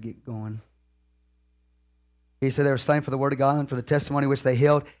to get going. He said they were slain for the word of God and for the testimony which they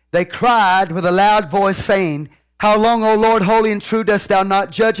held. They cried with a loud voice, saying, How long, O Lord, holy and true, dost thou not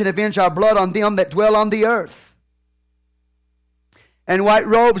judge and avenge our blood on them that dwell on the earth? And white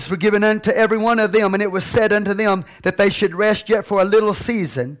robes were given unto every one of them, and it was said unto them that they should rest yet for a little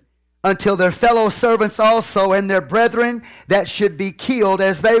season, until their fellow servants also and their brethren that should be killed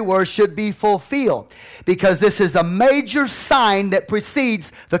as they were should be fulfilled. Because this is a major sign that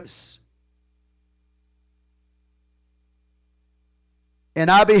precedes the... And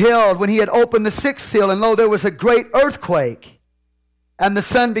I beheld when he had opened the sixth seal, and lo, there was a great earthquake, and the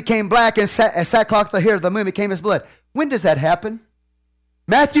sun became black, and sackcloth the hair of the moon became as blood. When does that happen?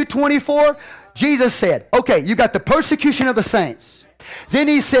 Matthew 24, Jesus said, okay, you got the persecution of the saints. Then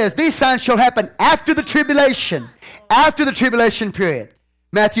he says, these signs shall happen after the tribulation period.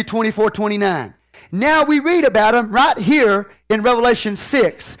 Matthew 24:29. Now we read about them right here in Revelation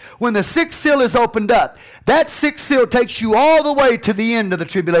 6. When the sixth seal is opened up, that sixth seal takes you all the way to the end of the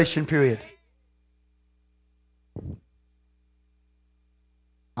tribulation period.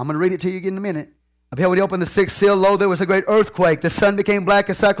 I'm going to read it to you again in a minute. I beheld when he opened the sixth seal, lo, there was a great earthquake. The sun became black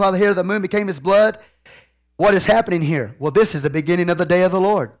as sackcloth, the hair of the moon became as blood. What is happening here? Well, this is the beginning of the day of the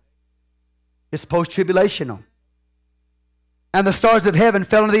Lord. It's post-tribulational. And the stars of heaven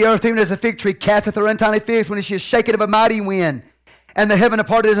fell into the earth, even as a fig tree casteth her untimely figs when she is shaken of a mighty wind. And the heaven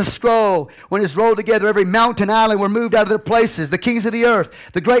departed as a scroll. When it is rolled together, every mountain island were moved out of their places. The kings of the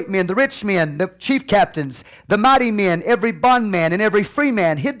earth, the great men, the rich men, the chief captains, the mighty men, every bondman and every free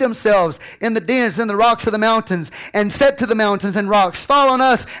man hid themselves in the dens and the rocks of the mountains, and said to the mountains and rocks, Fall on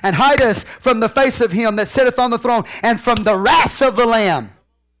us and hide us from the face of him that sitteth on the throne and from the wrath of the Lamb.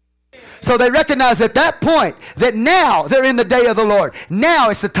 So they recognize at that point that now they're in the day of the Lord. Now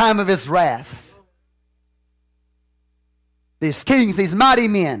it's the time of his wrath. These kings, these mighty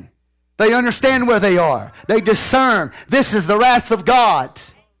men, they understand where they are. They discern this is the wrath of God.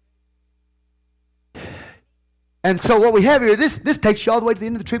 And so what we have here, this takes you all the way to the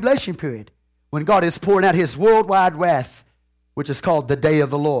end of the tribulation period, when God is pouring out his worldwide wrath, which is called the day of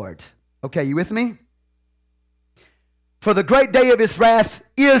the Lord. Okay, you with me? For the great day of his wrath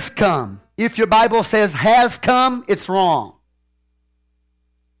is come. If your Bible says has come, it's wrong.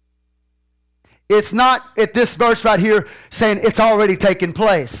 It's not at this verse right here saying it's already taken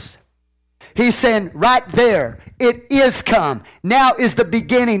place. He's saying right there, it is come. Now is the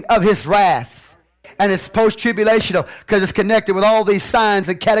beginning of his wrath. And it's post-tribulational because it's connected with all these signs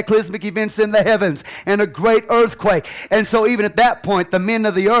and cataclysmic events in the heavens and a great earthquake. And so even at that point, the men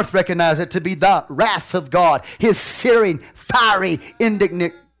of the earth recognize it to be the wrath of God, his searing, fiery,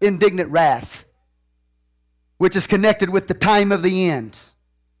 indignant wrath, which is connected with the time of the end.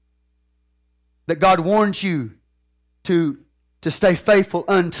 That God warns you to stay faithful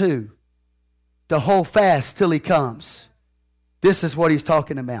unto, to hold fast till he comes. This is what he's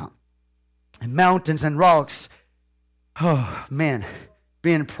talking about. And mountains and rocks, oh man,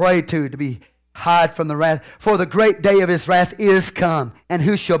 being prayed to be hide from the wrath. For the great day of his wrath is come, and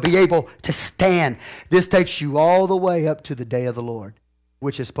who shall be able to stand? This takes you all the way up to the day of the Lord,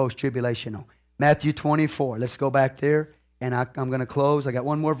 which is post-tribulational. Matthew 24, let's go back there, and I'm going to close. I got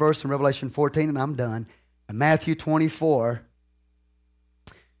one more verse in Revelation 14, and I'm done. And Matthew 24,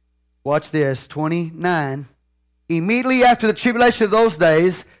 watch this, 29. Immediately after the tribulation of those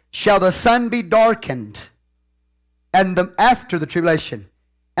days, shall the sun be darkened, and after the tribulation,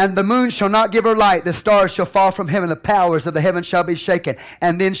 and the moon shall not give her light, the stars shall fall from heaven, the powers of the heaven shall be shaken,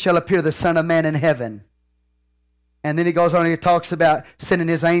 and then shall appear the Son of Man in heaven. And then he goes on and he talks about sending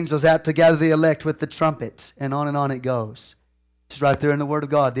his angels out to gather the elect with the trumpets, and on it goes. It's right there in the Word of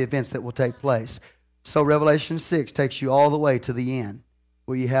God, the events that will take place. So Revelation 6 takes you all the way to the end,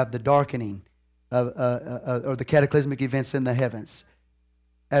 where you have the darkening or the cataclysmic events in the heavens.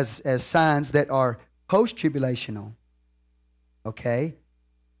 As signs that are post-tribulational, okay,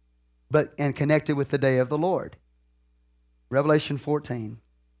 and connected with the day of the Lord. Revelation 14.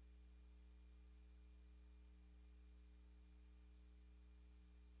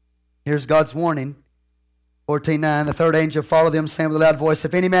 Here's God's warning. 14:9, the third angel followed them, saying with a loud voice,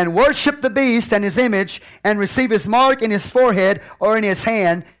 If any man worship the beast and his image, and receive his mark in his forehead or in his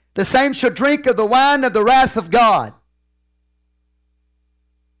hand, the same shall drink of the wine of the wrath of God,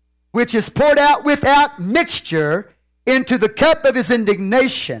 which is poured out without mixture into the cup of his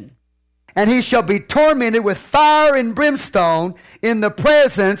indignation. And he shall be tormented with fire and brimstone in the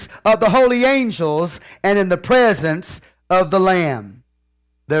presence of the holy angels and in the presence of the Lamb.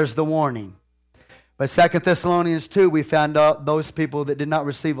 There's the warning. But 2 Thessalonians 2, we found out those people that did not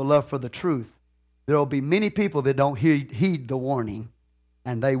receive a love for the truth. There will be many people that don't heed the warning,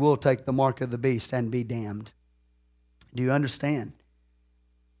 and they will take the mark of the beast and be damned. Do you understand?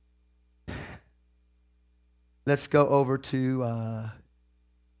 Let's go over to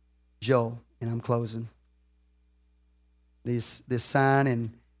Joel, and I'm closing. This sign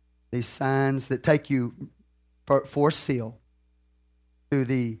and these signs that take you for seal through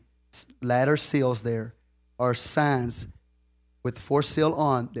the latter seals there are signs with the fourth seal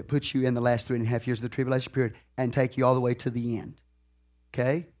on that puts you in the last 3.5 years of the tribulation period and take you all the way to the end.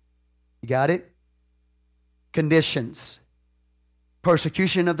 Okay? You got it? Conditions.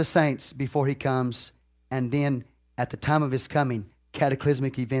 Persecution of the saints before he comes, and then at the time of his coming,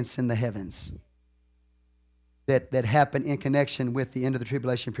 cataclysmic events in the heavens that happen in connection with the end of the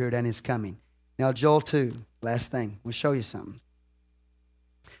tribulation period and his coming. Now, Joel 2, last thing. We'll show you something.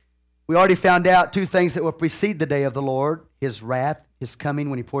 We already found out 2 things that will precede the day of the Lord: his wrath, his coming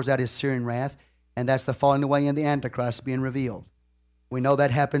when he pours out his Syrian wrath, and that's the falling away and the Antichrist being revealed. We know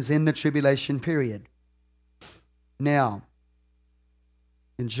that happens in the tribulation period. Now,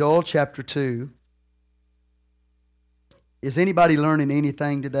 in Joel chapter 2, is anybody learning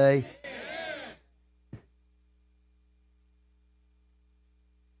anything today?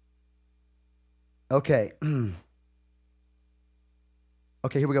 Okay.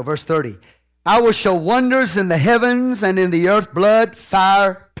 Okay, here we go. Verse 30. I will show wonders in the heavens and in the earth, blood,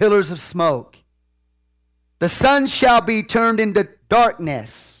 fire, pillars of smoke. The sun shall be turned into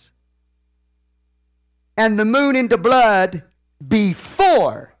darkness, and the moon into blood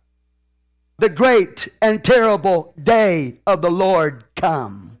before the great and terrible day of the Lord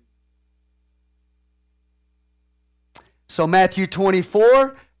come. So Matthew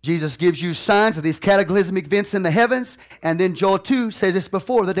 24, Jesus gives you signs of these cataclysmic events in the heavens, and then Joel 2 says it's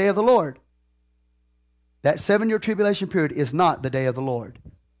before the day of the Lord. That 7-year tribulation period is not the day of the Lord,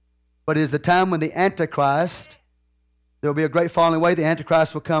 but it is the time when the Antichrist, there will be a great falling away. The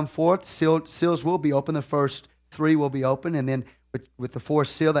Antichrist will come forth. Seals will be open. The first 3 will be open, and then with the 4th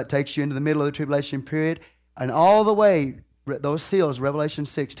seal, that takes you into the middle of the tribulation period, and all the way, those seals, Revelation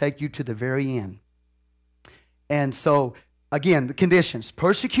 6, take you to the very end. And so, again, the conditions: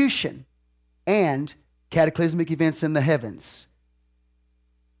 persecution and cataclysmic events in the heavens.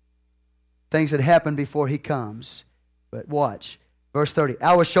 Things that happen before he comes. But watch. Verse 30.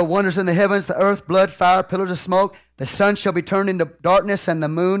 I will show wonders in the heavens, the earth, blood, fire, pillars of smoke. The sun shall be turned into darkness and the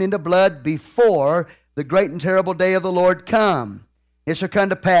moon into blood before the great and terrible day of the Lord come. It shall come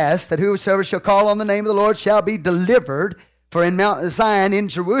to pass that whosoever shall call on the name of the Lord shall be delivered. For in Mount Zion, in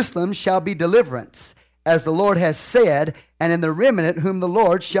Jerusalem, shall be deliverance, as the Lord has said, and in the remnant whom the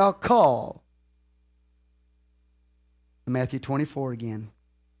Lord shall call. Matthew 24 again.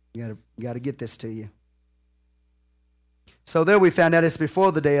 You got to get this to you. So there we found out it's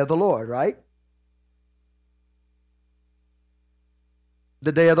before the day of the Lord, right?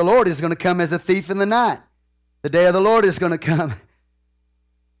 The day of the Lord is going to come as a thief in the night. The day of the Lord is going to come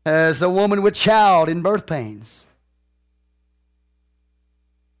as a woman with child in birth pains.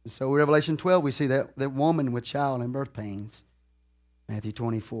 So in Revelation 12, we see that woman with child in birth pains. Matthew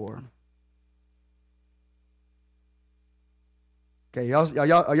 24. Okay, are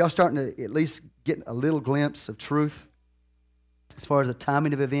y'all starting to at least get a little glimpse of truth as far as the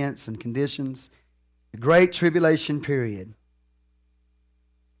timing of events and conditions? The Great Tribulation period.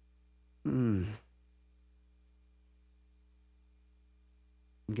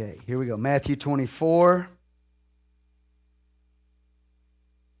 Okay, here we go. Matthew 24.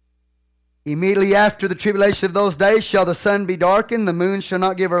 Immediately after the tribulation of those days shall the sun be darkened, the moon shall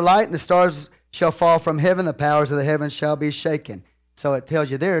not give her light, and the stars shall fall from heaven, the powers of the heavens shall be shaken. So it tells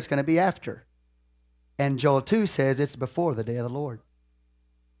you there it's going to be after. And Joel 2 says it's before the day of the Lord.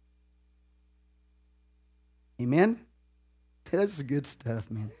 Amen? This is good stuff,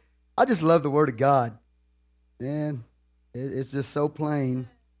 man. I just love the Word of God. Man, it's just so plain.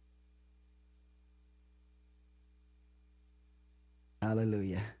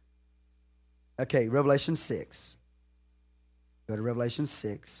 Hallelujah. Okay, Revelation 6. Go to Revelation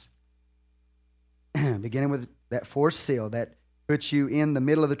 6. Beginning with that 4th seal that puts you in the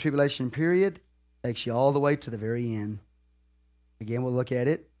middle of the tribulation period, takes you all the way to the very end. Again, we'll look at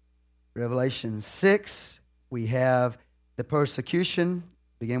it. Revelation 6, we have the persecution.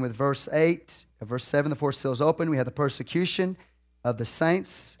 Begin with verse 8. Verse 7, the 4th seal is open. We have the persecution of the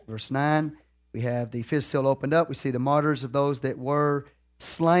saints. Verse 9, we have the 5th seal opened up. We see the martyrs of those that were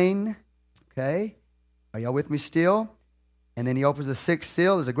slain. Okay? Are y'all with me still? And then he opens the 6th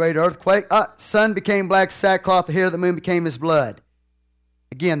seal. There's a great earthquake. Sun became black sackcloth. The hair of the moon became as blood.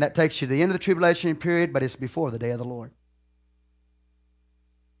 Again, that takes you to the end of the tribulation period, but it's before the day of the Lord.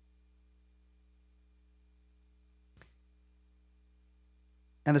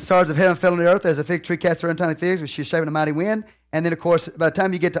 And the stars of heaven fell on the earth as a fig tree casts her untimely figs, which she is shaven a mighty wind. And then, of course, by the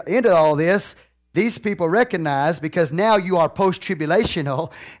time you get to into all this, these people recognize, because now you are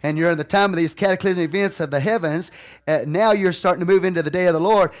post-tribulational and you're in the time of these cataclysmic events of the heavens, now you're starting to move into the day of the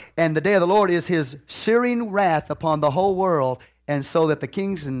Lord. And the day of the Lord is His searing wrath upon the whole world, and so that the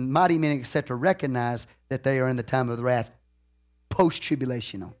kings and mighty men, etc., recognize that they are in the time of the wrath,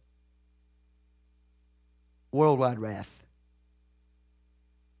 post-tribulational. Worldwide wrath.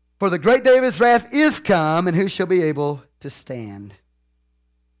 For the great day of His wrath is come, and who shall be able to stand?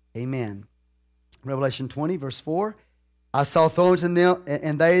 Amen. Revelation 20, verse 4. I saw thrones in them,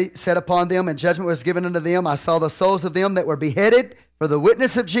 and they sat upon them, and judgment was given unto them. I saw the souls of them that were beheaded for the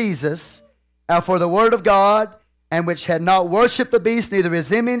witness of Jesus, and for the word of God, and which had not worshipped the beast, neither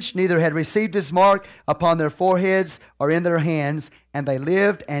his image, neither had received his mark upon their foreheads or in their hands, and they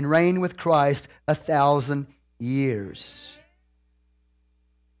lived and reigned with Christ 1,000 years.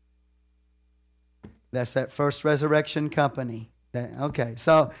 That's that first resurrection company. Okay,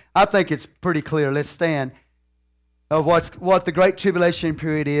 so I think it's pretty clear. Let's stand of what the Great Tribulation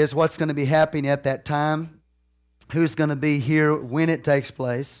period is, what's going to be happening at that time, who's going to be here when it takes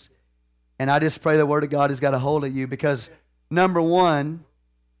place. And I just pray the Word of God has got a hold of you, because, number one,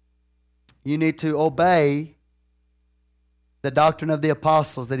 you need to obey the doctrine of the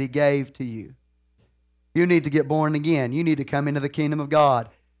apostles that He gave to you. You need to get born again. You need to come into the kingdom of God.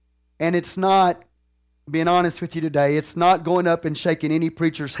 And it's not, being honest with you today, it's not going up and shaking any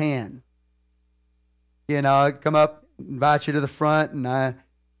preacher's hand. You know, I come up, invite you to the front, and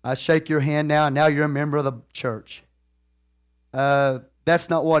I shake your hand now, and now you're a member of the church. That's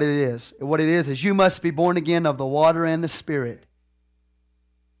not what it is. What it is you must be born again of the water and the Spirit.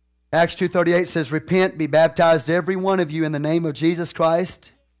 Acts 2:38 says, repent, be baptized every one of you in the name of Jesus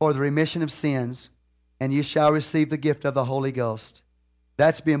Christ for the remission of sins, and you shall receive the gift of the Holy Ghost.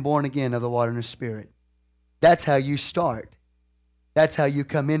 That's being born again of the water and the Spirit. That's how you start. That's how you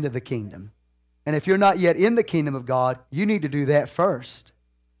come into the kingdom. And if you're not yet in the kingdom of God, you need to do that first.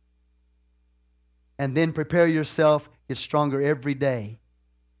 And then prepare yourself, get stronger every day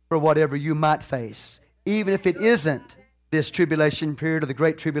for whatever you might face. Even if it isn't this tribulation period or the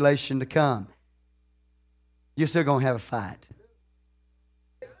great tribulation to come, you're still going to have a fight.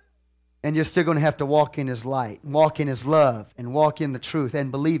 And you're still going to have to walk in His light, walk in His love, and walk in the truth,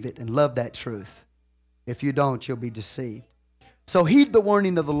 and believe it, and love that truth. If you don't, you'll be deceived. So heed the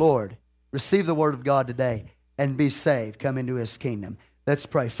warning of the Lord. Receive the word of God today and be saved. Come into His kingdom. Let's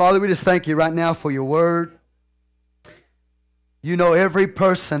pray. Father, we just thank You right now for Your word. You know every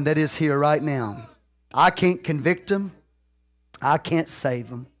person that is here right now. I can't convict them. I can't save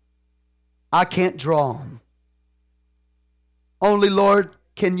them. I can't draw them. Only, Lord,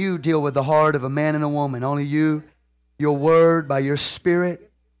 can You deal with the heart of a man and a woman. Only You, Your word, by Your Spirit,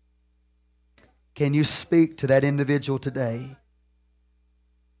 can You speak to that individual today.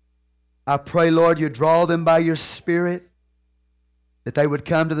 I pray, Lord, You draw them by Your Spirit, that they would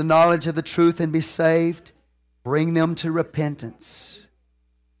come to the knowledge of the truth and be saved. Bring them to repentance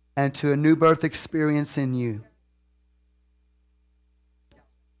and to a new birth experience in You.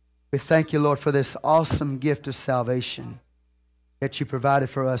 We thank You, Lord, for this awesome gift of salvation that You provided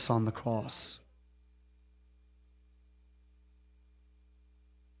for us on the cross.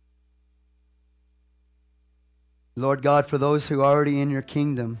 Lord God, for those who are already in Your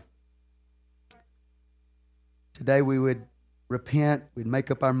kingdom, today we would repent, we'd make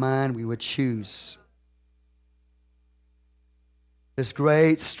up our mind, we would choose. There's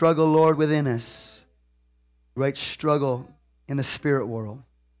great struggle, Lord, within us. Great struggle in the spirit world.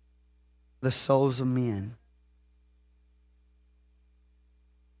 The souls of men.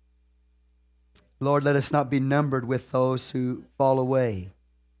 Lord, let us not be numbered with those who fall away,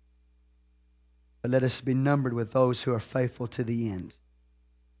 but let us be numbered with those who are faithful to the end.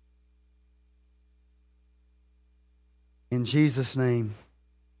 In Jesus' name,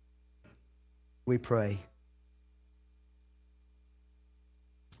 we pray.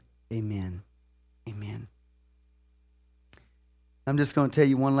 Amen. Amen. I'm just going to tell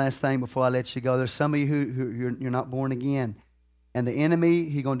you one last thing before I let you go. There's some of you who you're not born again. And the enemy,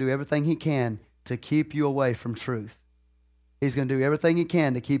 he's going to do everything he can to keep you away from truth. He's going to do everything he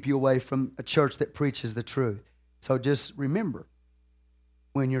can to keep you away from a church that preaches the truth. So just remember,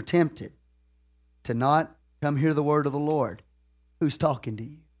 when you're tempted to not come hear the word of the Lord, who's talking to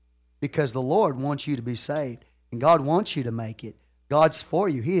you? Because the Lord wants you to be saved. And God wants you to make it. God's for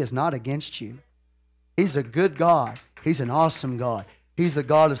you. He is not against you. He's a good God. He's an awesome God. He's a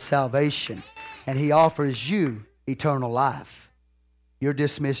God of salvation, and He offers you eternal life. You're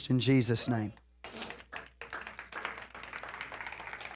dismissed in Jesus' name.